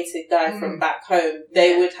well-educated guy from back home,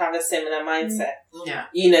 they would have a similar mindset. Yeah.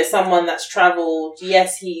 Someone that's travelled,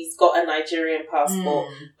 yes, he's got a Nigerian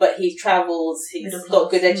passport, but he travels, he's got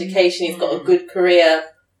good education, he's got a good career.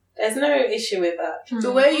 There's no issue with that.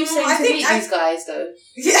 But where are you saying to meet these guys, though?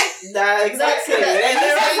 Yeah. No, exactly. Are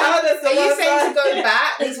you saying to go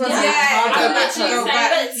back? These ones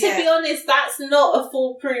But to be honest, that's not a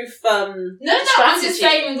foolproof No, I'm just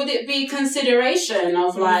saying, would it be consideration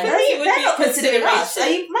of like... They're not considering us. Are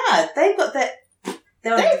you mad? They've got that...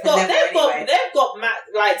 They've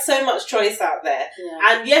got so much choice out there. Yeah.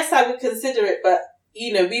 And yes, I would consider it, but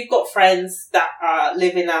we've got friends that are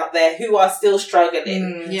living out there who are still struggling.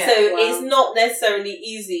 It's not necessarily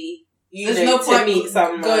easy, There's no to point meet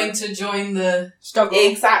someone. going to join the struggle.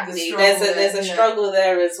 Exactly. There's a struggle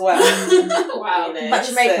there as well. Wow. But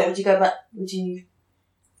Jamaica, would you go back? Would you...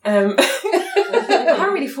 I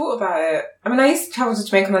haven't really thought about it. I mean, I used to travel to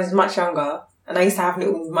Jamaica when I was much younger, and I used to have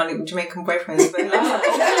my little Jamaican boyfriends. But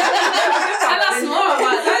Tell us more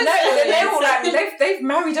about those. They're all like, they've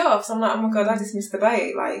married off, so I'm like, oh my god, I just missed the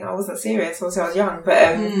boat. Like, I wasn't serious, obviously I was young, but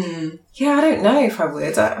I don't know if I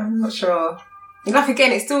would. I'm not sure. Like,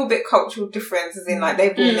 again, it's still a bit cultural difference, as in, like,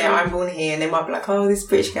 they're born there, I'm born here, and they might be like, oh, this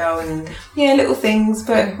British girl, and little things,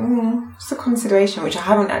 but it's a consideration which I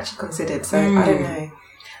haven't actually considered, so I don't know.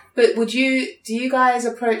 But do you guys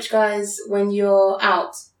approach guys when you're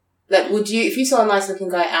out? Like, would you, if you saw a nice looking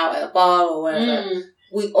guy out at a bar or wherever,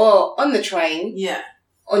 or on the train,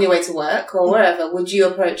 on your way to work or wherever, would you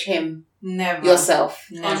approach him? Never. Yourself?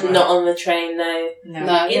 Never. Not on the train, no.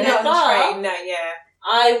 No. In a bar,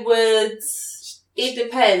 I would... It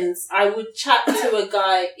depends. I would chat to a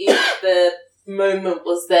guy if the moment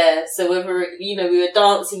was there. So whether, we were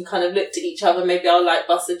dancing, kind of looked at each other, maybe I'll like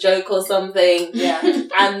bust a joke or something. Yeah.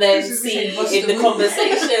 And then see if the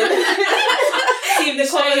conversation... See if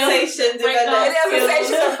the conversation develops.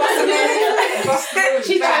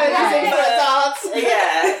 She's trying to sing for a dance.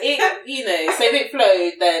 So if it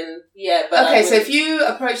flowed, then But okay, so if you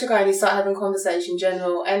approach a guy and you start having conversation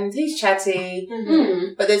general and he's chatty,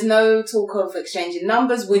 but there's no talk of exchanging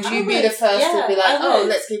numbers, would you be the first to be like,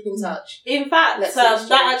 let's keep in touch? In fact,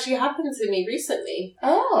 that actually happened to me recently.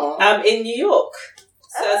 Oh. In New York.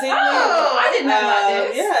 So I was in New York. I didn't know about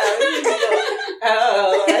this. Yeah, I was in New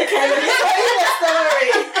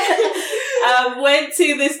York. Went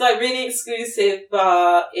to this really exclusive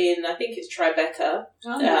bar in, I think it's Tribeca.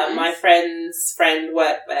 Oh, nice. My friend's friend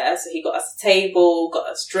worked there, so he got us a table, got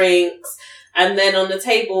us drinks. And then on the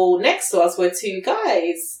table next to us were two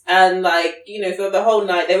guys. And for the whole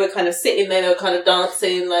night, they were kind of sitting there, they were kind of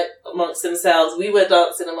dancing amongst themselves. We were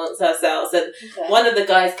dancing amongst ourselves. And one of the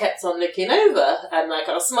guys kept on looking over. And I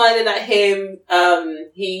was smiling at him.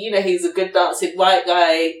 He's a good dancing white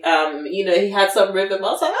guy. He had some rhythm.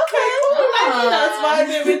 I was like, okay, cool. I was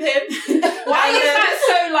vibing with him. Why is that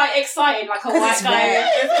so exciting? Like a white guy.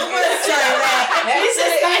 It's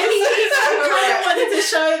just that he kind of wanted to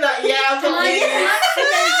show that, I'm not I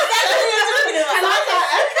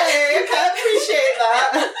appreciate that.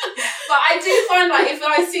 But I do find if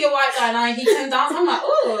I see a white guy and he can dance, I'm like,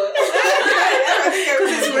 ooh.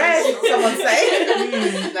 It's red, someone say.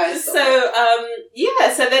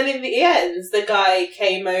 So then in the end, the guy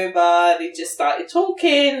came over, they just started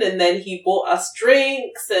talking, and then he bought us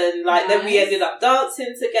drinks, and then we ended up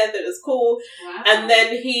dancing together. It was cool. Wow. And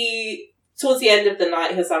then he towards the end of the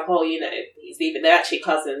night, he was like, oh, he's leaving. They're actually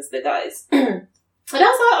cousins, the guys. And I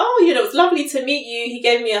was like, oh, it was lovely to meet you. He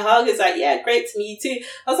gave me a hug. He was like, yeah, great to meet you too.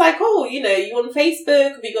 I was like, oh, you on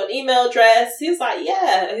Facebook? Have you got an email address? He was like,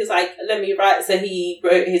 yeah. He was like, let me write. So he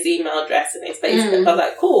wrote his email address and his Facebook. I was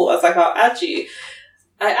like, cool. I was like, I'll add you.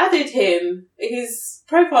 I added him, his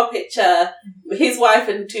profile picture, his wife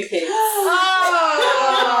and 2 kids. Oh,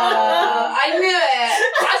 I knew it.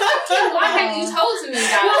 I was thinking, why hadn't you told me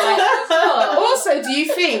that? Also, do you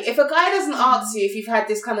think, if a guy doesn't ask you if you've had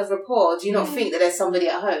this kind of rapport, do you not think that there's somebody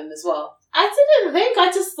at home as well? I didn't think.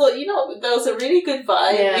 I just thought, there was a really good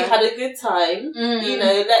vibe. Yeah. We had a good time.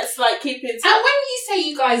 Let's keep it. And when you say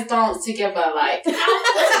you guys dance together, like, What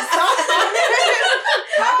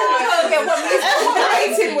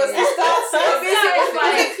rating was this dancing?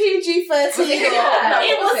 Was it PG-13?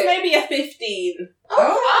 It was maybe a 15.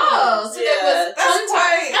 Oh, so there was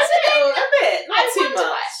contact. A bit, not too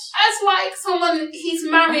much. As like someone, he's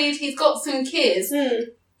married, he's got some kids.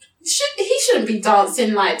 He shouldn't be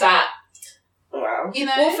dancing like that. Wow.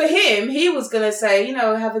 Well, for him, he was going to say,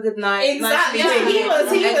 have a good night. Exactly. Nice He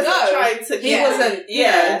wasn't trying to. He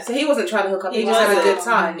wasn't. So he wasn't trying to hook up. He just had a good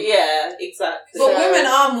time. Yeah, exactly. But women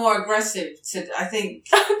are more aggressive. I think.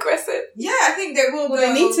 Aggressive. Yeah, I think they will. Well,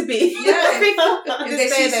 they need to be. Yeah, if they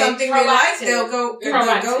see something they like, they'll go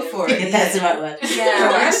for it. That's the right word.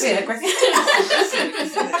 Yeah, aggressive.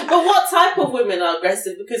 But what type of women are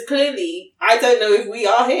aggressive? Because clearly, I don't know if we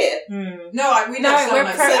are here. No, we know we're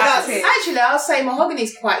proactive. Actually, I'll say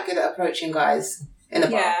Mahogany's quite good at approaching guys in the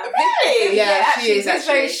bar. Yeah. Really? Yeah, she is She's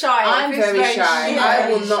very shy. I'm very shy.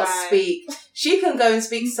 I will not speak. She can go and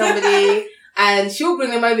speak to somebody and she'll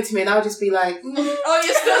bring them over to me and I'll just be like, Oh,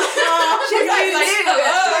 you're still. She's like,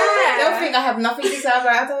 they'll think I have nothing to say. I'm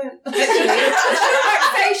like, I don't.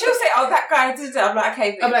 she'll say, oh, that guy did it. I'm like,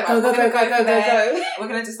 okay. I'm like, go. We're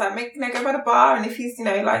gonna just like go by the bar, and if he's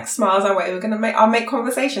smiles our way, I'll make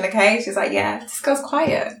conversation. Okay? She's like, yeah, this girl's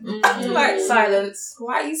quiet. Like Silence.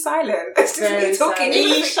 Why are you silent? Just Very talking. Are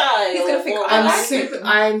you shy? He's gonna think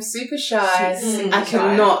I'm super shy. I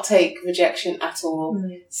cannot take rejection at all.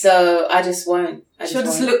 So I just won't. She'll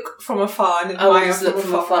just look from afar and I will admire just look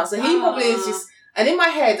from afar. So he probably is just. And in my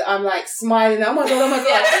head, I'm like smiling. Oh my god! And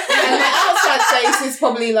my outside face is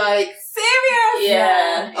probably like serious.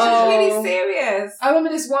 Yeah. She's really serious. I remember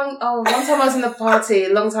this one time I was in a party a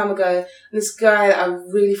long time ago, and this guy that I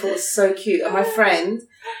really thought was so cute, and my friend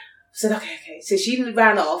said, okay. So she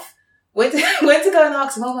ran off, went to go and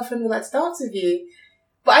ask him, oh, my friend would like to dance with you.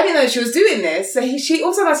 But I didn't know she was doing this. So she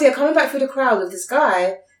also, I see her coming back through the crowd with this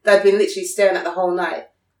guy that I'd been literally staring at the whole night.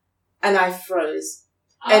 And I froze.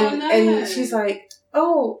 And she's like,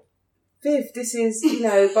 oh, Viv, this is,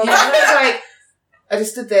 blah, blah, blah. And I was like, I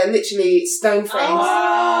just stood there literally stone faced.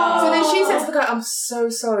 So then she said to the guy, I'm so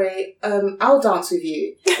sorry, I'll dance with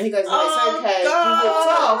you. And he goes, no, it's okay. God. He walked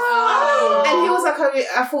off. And he was like,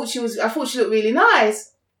 I thought she looked really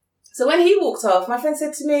nice. So when he walked off, my friend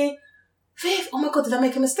said to me, Viv, oh my god, did I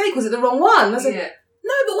make a mistake? Was it the wrong one? And I said,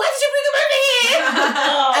 no, but why did you bring him over here?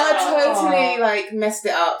 And I totally messed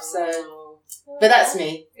it up. So, but that's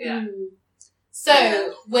me. Yeah.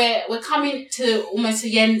 So we're coming to almost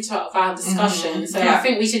the end of our discussion. So I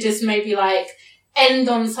think we should just maybe end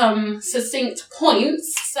on some succinct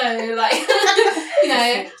points. So I'm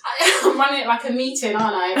running it like a meeting,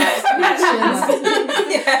 aren't I?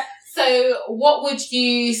 Yeah. So what would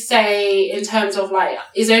you say in terms of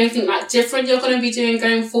is there anything different you're going to be doing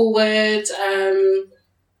going forward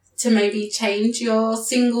to maybe change your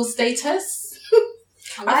single status?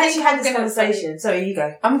 I think had this conversation. Sorry, you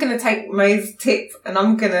go. I'm going to take Mo's tip and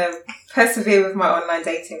I'm going to persevere with my online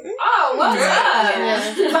dating. Oh, well done.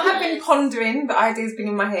 Yeah. I have been pondering, the idea's been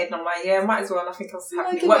in my head and I'm like, yeah, might as well. And I think I've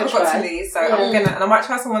got to leave. So I'm going to, and I might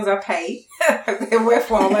try some ones I pay. They're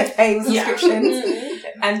worthwhile, I pay subscriptions.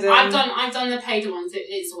 And I've done the paid ones.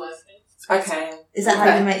 It's worth it. Okay. Is that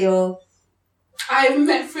how you met your... I've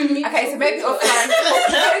met through me. Okay, so maybe offline.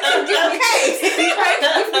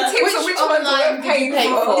 Which online did you pay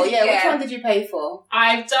for? Yeah, which one did you pay for?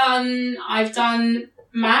 I've done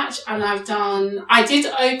Match, and I did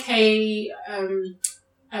okay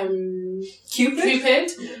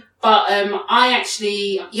Cupid, but I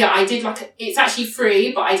actually I did it's actually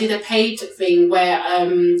free, but I did a paid thing where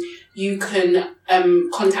you can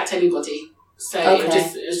contact anybody, so it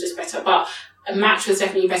was just better, but a Match was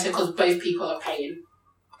definitely better because both people are paying.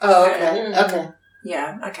 Oh, okay. Okay.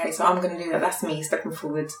 Yeah, okay, so I'm going to do that. That's me, stepping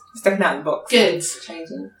forward, stepping out of the box. Good.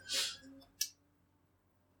 Changing.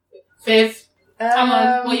 Viv, come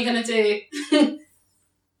on, what are you going to do?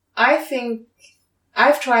 I think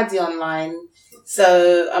I've tried the online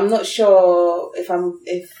So I'm not sure if I'm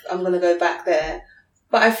going to go back there.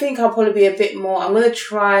 But I think I'll probably be a bit more, I'm going to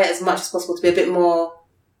try as much as possible to be a bit more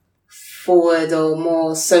forward or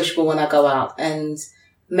more sociable when I go out and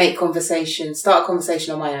start a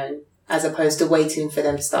conversation on my own, as opposed to waiting for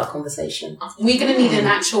them to start a conversation. We're going to need an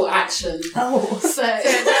actual action. Oh. So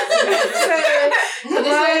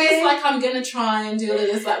it's like I'm going to try and do all of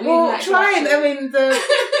this. Like, Trying. I mean,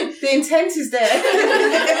 the intent is there.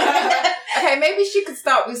 Okay, maybe she could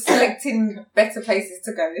start with selecting better places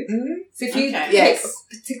to go. Mm-hmm. So if you pick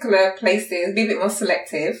particular places, be a bit more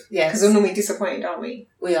selective. Yes. Because we're normally disappointed, aren't we?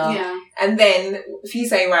 We are. Yeah. And then if you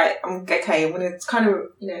say, right, I'm going to kind of,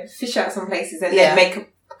 fish out some places and then make a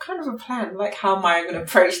kind of a plan, like how am I going to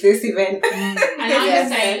approach this event? And I'm going to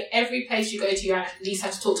say, every place you go to, you at least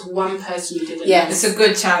have to talk to one person you didn't know. It's a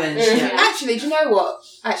good challenge. Yeah. Actually, do you know what?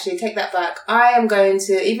 Actually, take that back. I am going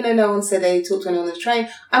to, even though no one said they talked to anyone on the train,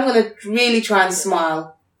 I'm going to really try and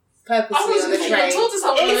smile purposely on the train. Talk to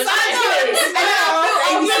someone on the train.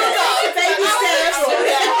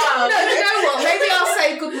 Maybe I'll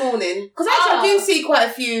say good morning. Because actually I do see quite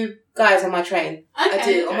a few guys on my train. Okay, I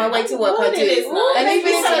do. On my way to work, I do. And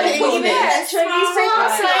maybe say good morning.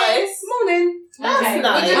 Morning. That's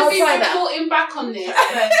nice. We're going to be reporting back on this.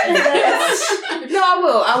 No,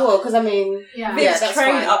 I will, because I mean, that's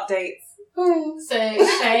train updates. So,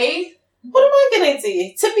 Shay, what am I going to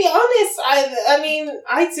do? To be honest, I mean,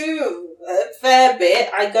 I do a fair bit.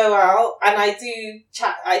 I go out and I do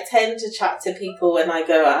chat. I tend to chat to people when I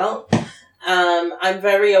go out. I'm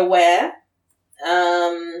very aware.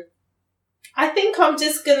 I think I'm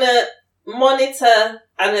just going to monitor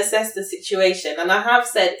and assess the situation. And I have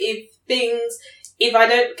said, if I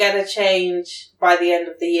don't get a change by the end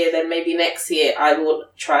of the year, then maybe next year I will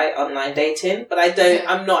try online dating. But I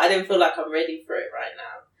don't feel like I'm ready for it right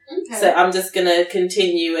now. Okay. So I'm just going to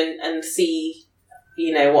continue and see,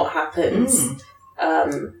 what happens.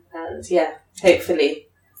 And hopefully.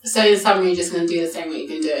 So in summary, you're just going to do the same what you've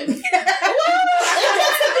been doing?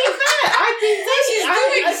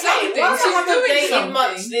 I haven't dated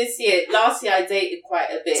much this year. Last year I dated quite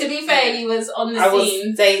a bit. To be fair, you was on the scene. I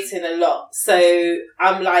was dating a lot. So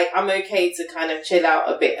I'm okay to kind of chill out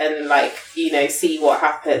a bit and see what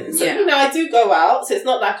happens. Yeah. And, I do go out, so it's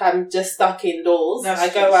not like I'm just stuck indoors. I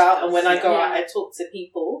go out, and when I go out I talk to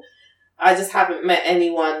people. I just haven't met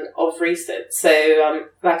anyone of recent. So,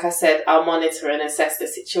 like I said, I'll monitor and assess the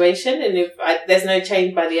situation. And if there's no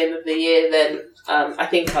change by the end of the year, then I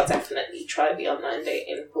think I'll definitely try the online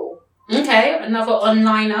dating pool. Okay, another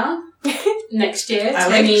onliner next year,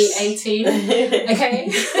 2018.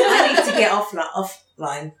 Okay. I need to get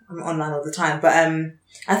offline. I'm online all the time. But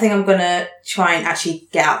I think I'm going to try and actually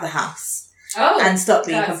get out the house. And stop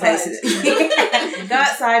being complacent. Go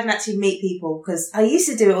outside and actually meet people, because I used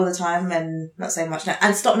to do it all the time and not so much now.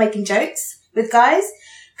 And stop making jokes with guys,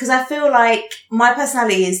 because I feel like my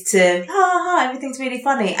personality is to everything's really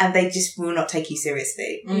funny, and they just will not take you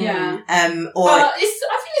seriously. Yeah. I think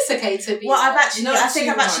it's okay to be. Well, I think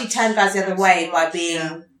I've actually turned guys the other way by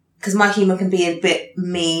being, because my humour can be a bit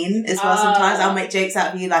mean as well. Sometimes I'll make jokes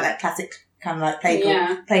out of you, like that classic kind of like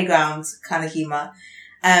playground kind of humour.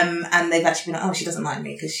 And they've actually been like, she doesn't like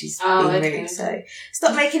me because she's being rude. So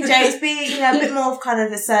stop making jokes, be, a bit more kind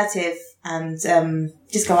of assertive, and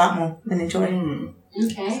just go out more and enjoy it.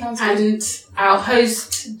 Okay. And our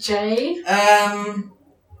host, Jay?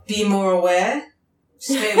 Be more aware.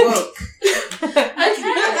 Stay woke. Okay.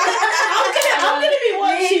 I'm gonna be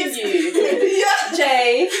watching you,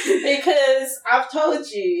 Jay, because I've told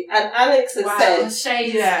you, and Alex has said,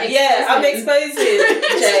 I'm exposing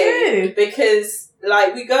Jay because.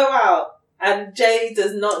 We go out and Jay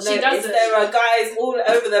does not know if there are guys all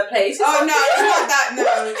over the place. Oh, no, it's not that,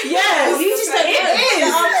 no. Yes. You just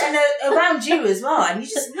don't know. Around you as well, and you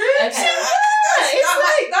just...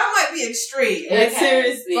 That might be extreme. Yeah,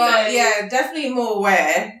 seriously. But definitely more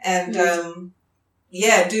aware and,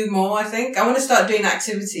 do more, I think. I want to start doing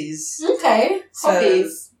activities. Okay.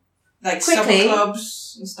 Hobbies. Like summer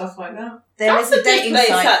clubs and stuff like that. There is a dating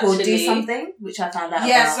site called Do Something, which I found out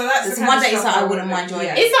about. So that's one dating site I wouldn't mind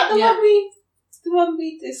joining. Is that the one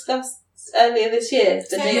we discussed earlier this year?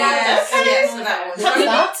 So that one. Have you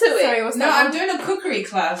got to it? Sorry, No, I'm doing a cookery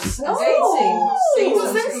class. Dating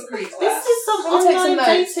cookery class. This is some online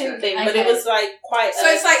dating thing, but it was quite. So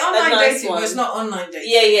it's like online dating, but it's not online dating.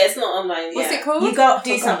 Yeah, it's not online. What's it called? You go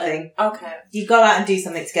do something. Okay. You go out and do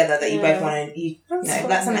something together that you both want to.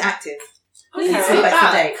 That's something active.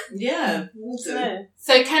 Okay. Yeah, we'll do.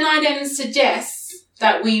 So can I then suggest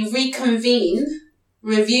that we reconvene,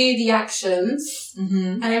 review the actions,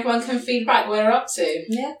 and everyone can feedback what we're up to?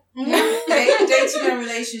 Yeah. Dating and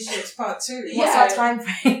relationships part 2. What's our time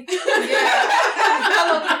frame?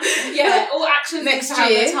 Yeah, all actions Next need to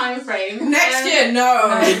have year. a time frame. Next year,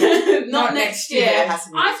 no. Not next year. It has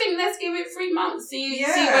to be. I think let's give it 3 months. See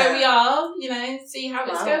Yeah. where we are. See how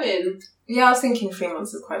it's going. Yeah, I was thinking 3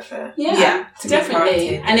 months is quite fair. Yeah, to be definitely.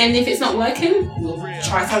 proactive. And then if it's not working, we'll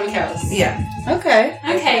try something else. Yeah. Okay.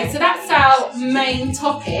 Okay, so that's our main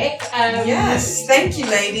topic. Yes. Thank you,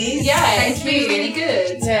 ladies. Yeah, Thank it's really, you. really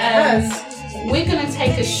good. Yeah, We're going to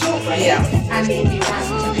take a short break Yeah. and we'll be right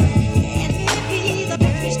back.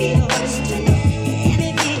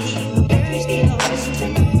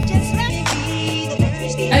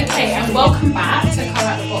 Okay, and welcome back to Come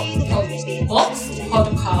Out the Box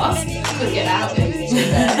podcast. Couldn't get out there.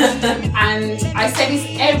 And I say this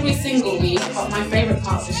every single week, but my favourite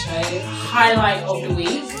part of the show, highlight of the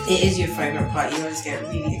week. It is your favourite part. You always get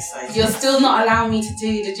really excited. You're still not allowing me to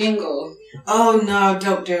do the jingle. Oh, no,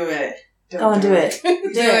 don't do it. Go on, do it. Do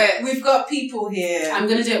it. We've got people here. I'm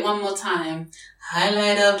going to do it one more time.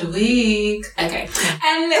 Highlight of the week. Okay.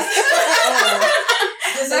 And listen.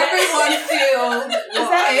 Does everyone feel... Is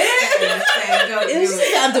that it? It was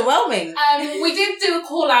just underwhelming. We did do a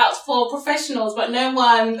call out for professionals, but no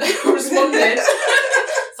one responded.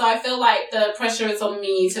 So I feel like the pressure is on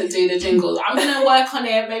me to do the jingle. I'm going to work on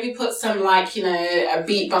it, maybe put some a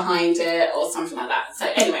beat behind it or something like that. So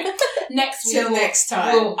anyway, next week next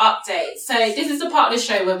time. we'll update. So this is the part of the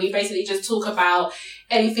show where we basically just talk about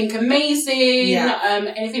anything amazing,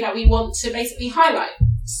 anything that we want to basically highlight.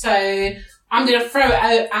 So I'm going to throw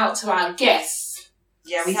it out to our guests.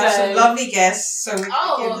 Yeah, we have some lovely guests, so we can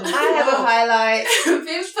give them I have a highlight.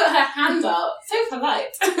 Viv's put her hand up. So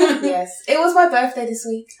polite. Yes. It was my birthday this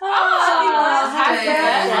week. Happy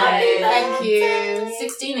birthday. Thank you.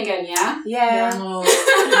 16 again, yeah? Yeah. Something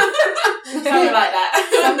like that.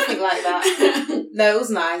 Something like that. No, it was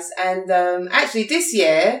nice. And actually this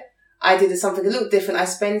year, I did something a little different. I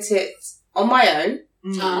spent it on my own.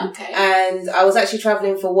 Oh, okay. And I was actually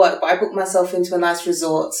travelling for work, but I booked myself into a nice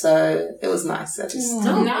resort, so it was nice. I just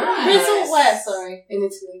Nice. Resort where, sorry? in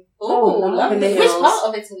Italy. Oh, Up in the Which hills. part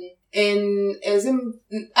of Italy? It was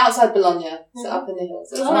outside Bologna, so up in the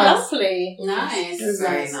hills. It was Oh, nice. lovely. Nice. It was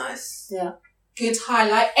Very nice. nice. Yeah. Good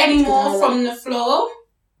highlight. Any more highlight. from the floor?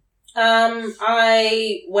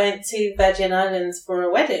 I went to Virgin Islands for a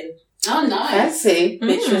wedding, Oh, nice. Fancy.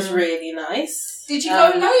 which was really nice. Did you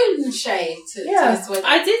go alone, Shay, to this wedding?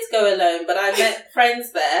 I did go alone, but I met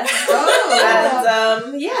friends there. Oh.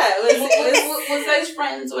 And Was those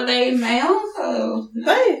friends, were they male? Oh.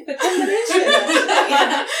 both a combination.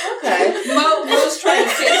 Yeah. Okay. Mo's trying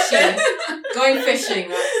fishing. Going fishing.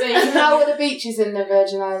 So you And how were the beaches in the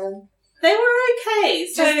Virgin Islands? They were okay.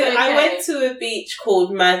 So Just okay. I went to a beach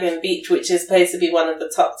called Magan Beach, which is supposed to be one of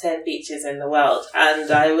the top 10 beaches in the world,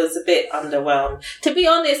 and I was a bit underwhelmed. To be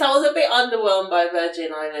honest, I was a bit underwhelmed by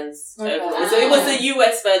Virgin Islands overall. So it was the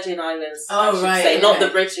US Virgin Islands, I Oh, should right, say, not okay.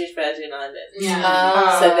 the British Virgin Islands.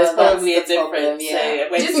 Yeah. So there's probably a that's the difference. problem, yeah. So I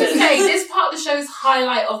went Just to... to say, this part of the show's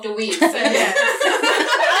highlight of the week. So yeah.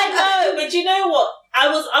 I know, but you know what? I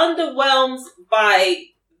was underwhelmed by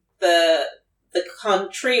the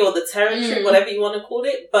country or the territory, whatever you want to call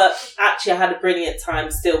it, but actually I had a brilliant time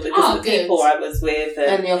still because of the good. people I was with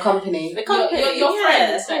And your company. the company. Your yeah.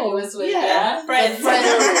 friends that you was with, yeah? Friends. Friends.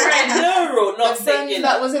 Plural, not The friends singular.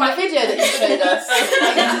 that was in the video that you showed us.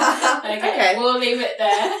 Okay, we'll leave it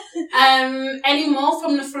there. Any more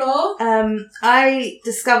from the floor? I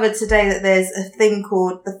discovered today that there's a thing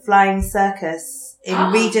called the Flying Circus in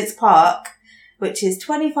Regent's Park, which is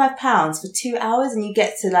 £25 for 2 hours, and you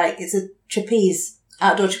get to it's a trapeze,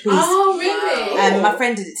 outdoor trapeze. Oh, really? My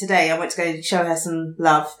friend did it today. I went to go and show her some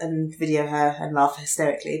love and video her and laugh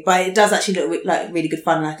hysterically. But it does actually look like really good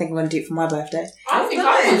fun, and I think I'm going to do it for my birthday. I think I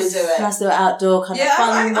want to do it. Nice little outdoor kind of Yeah, fun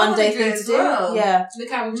I one wanna day do thing it to as do. well. Yeah. Look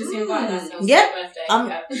how we just invited ourselves Yep. for your birthday. Come,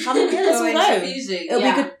 yeah, let's all go. Music. It'll be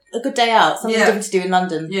a good day out. Something different to do in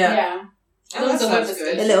London. Yeah. As long as the sounds weather's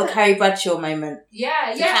good. A little Carrie Bradshaw moment.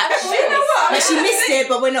 Yeah. You know what? But she missed it,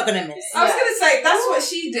 but we're not going to miss. I was going to say, that's what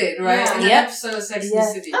she did, right? Yeah. In an Yep. episode of Sex and Yeah. the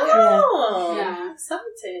City. Oh, Yeah.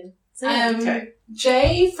 exciting. Okay.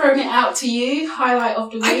 Jay, throwing it out to you. Highlight of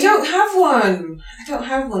the week. I don't have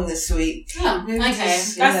one. this week. Oh, Maybe okay.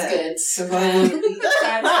 just, That's good. Survival.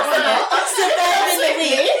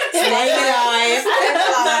 Surviving life.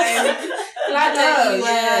 Glad that you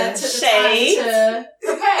yeah. took the Shade. time to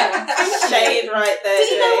prepare. Shade right there. Did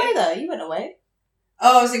you go Jay. away though? You went away.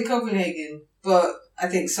 Oh, I was in Copenhagen, but I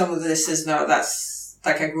think some of the listeners know that's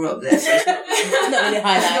like I grew up there. So it's Not really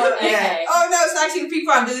highlight. Okay. yeah. Oh no, it's actually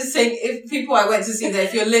people I'm visiting. If people I went to see there,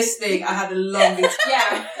 if you're listening, I had a long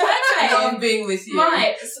Yeah. I love Okay. being with you.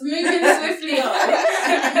 Right. So moving swiftly on.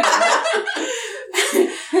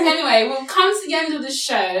 Anyway, we'll come to the end of the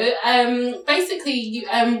show. Basically,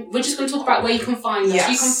 we're just going to talk about where you can find us. Yes.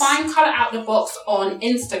 You can find Colour Out the Box on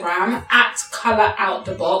Instagram at Colour Out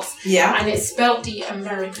the Box, Yeah. and it's spelled the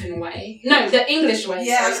American way. No, the English way.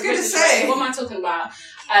 Yeah, I was sorry, gonna British say. way. What am I talking about?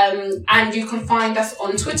 And you can find us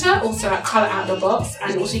on Twitter, also at Colour Out the Box,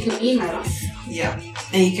 and also you can email us. Yeah.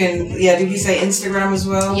 And you can, did we say Instagram as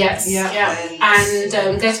well? Yes. Yeah. And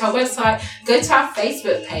go to our website, go to our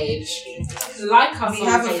Facebook page, like us We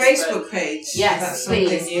on have a Facebook page. Yes, That's please.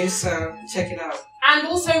 something new, so check it out. And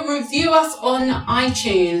also review us on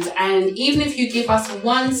iTunes. And even if you give us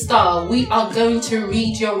 1 star, we are going to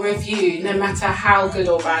read your review, no matter how good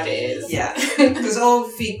or bad it is. Yeah. Because all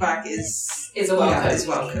feedback is Is a welcome. Yeah, is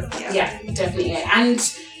welcome. Yeah. Yeah, definitely.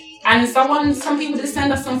 And some people did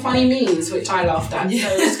send us some funny memes, which I laughed at. So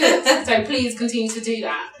it's good. So please continue to do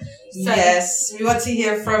that. So, Yes, we want to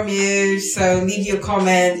hear from you. So leave your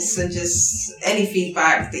comments and just any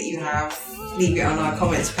feedback that you have, leave it on our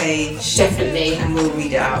comments page. Definitely. And we'll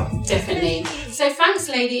read it out. Definitely. So thanks,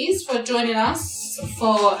 ladies, for joining us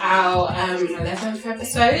for our 11th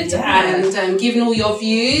episode and giving all your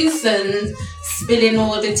views and spilling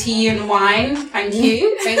all the tea and wine. Thank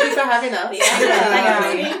you. Thank you for having us.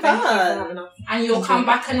 Thank you. Fun. And you'll come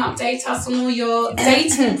back and update us on all your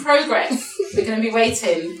dating progress. We're going to be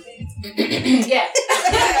waiting. Yeah.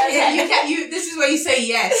 Yeah, this is where you say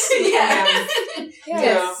yes. Yeah.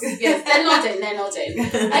 Yes. They're nodding.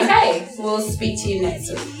 Okay. We'll speak to you next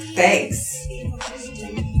week. Thanks.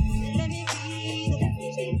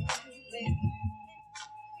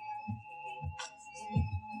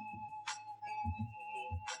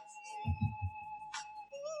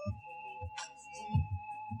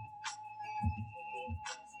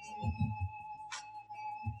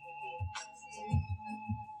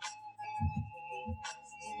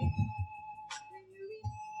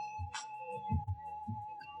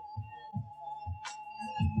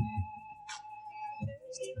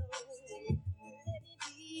 Let it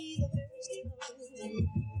be the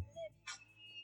first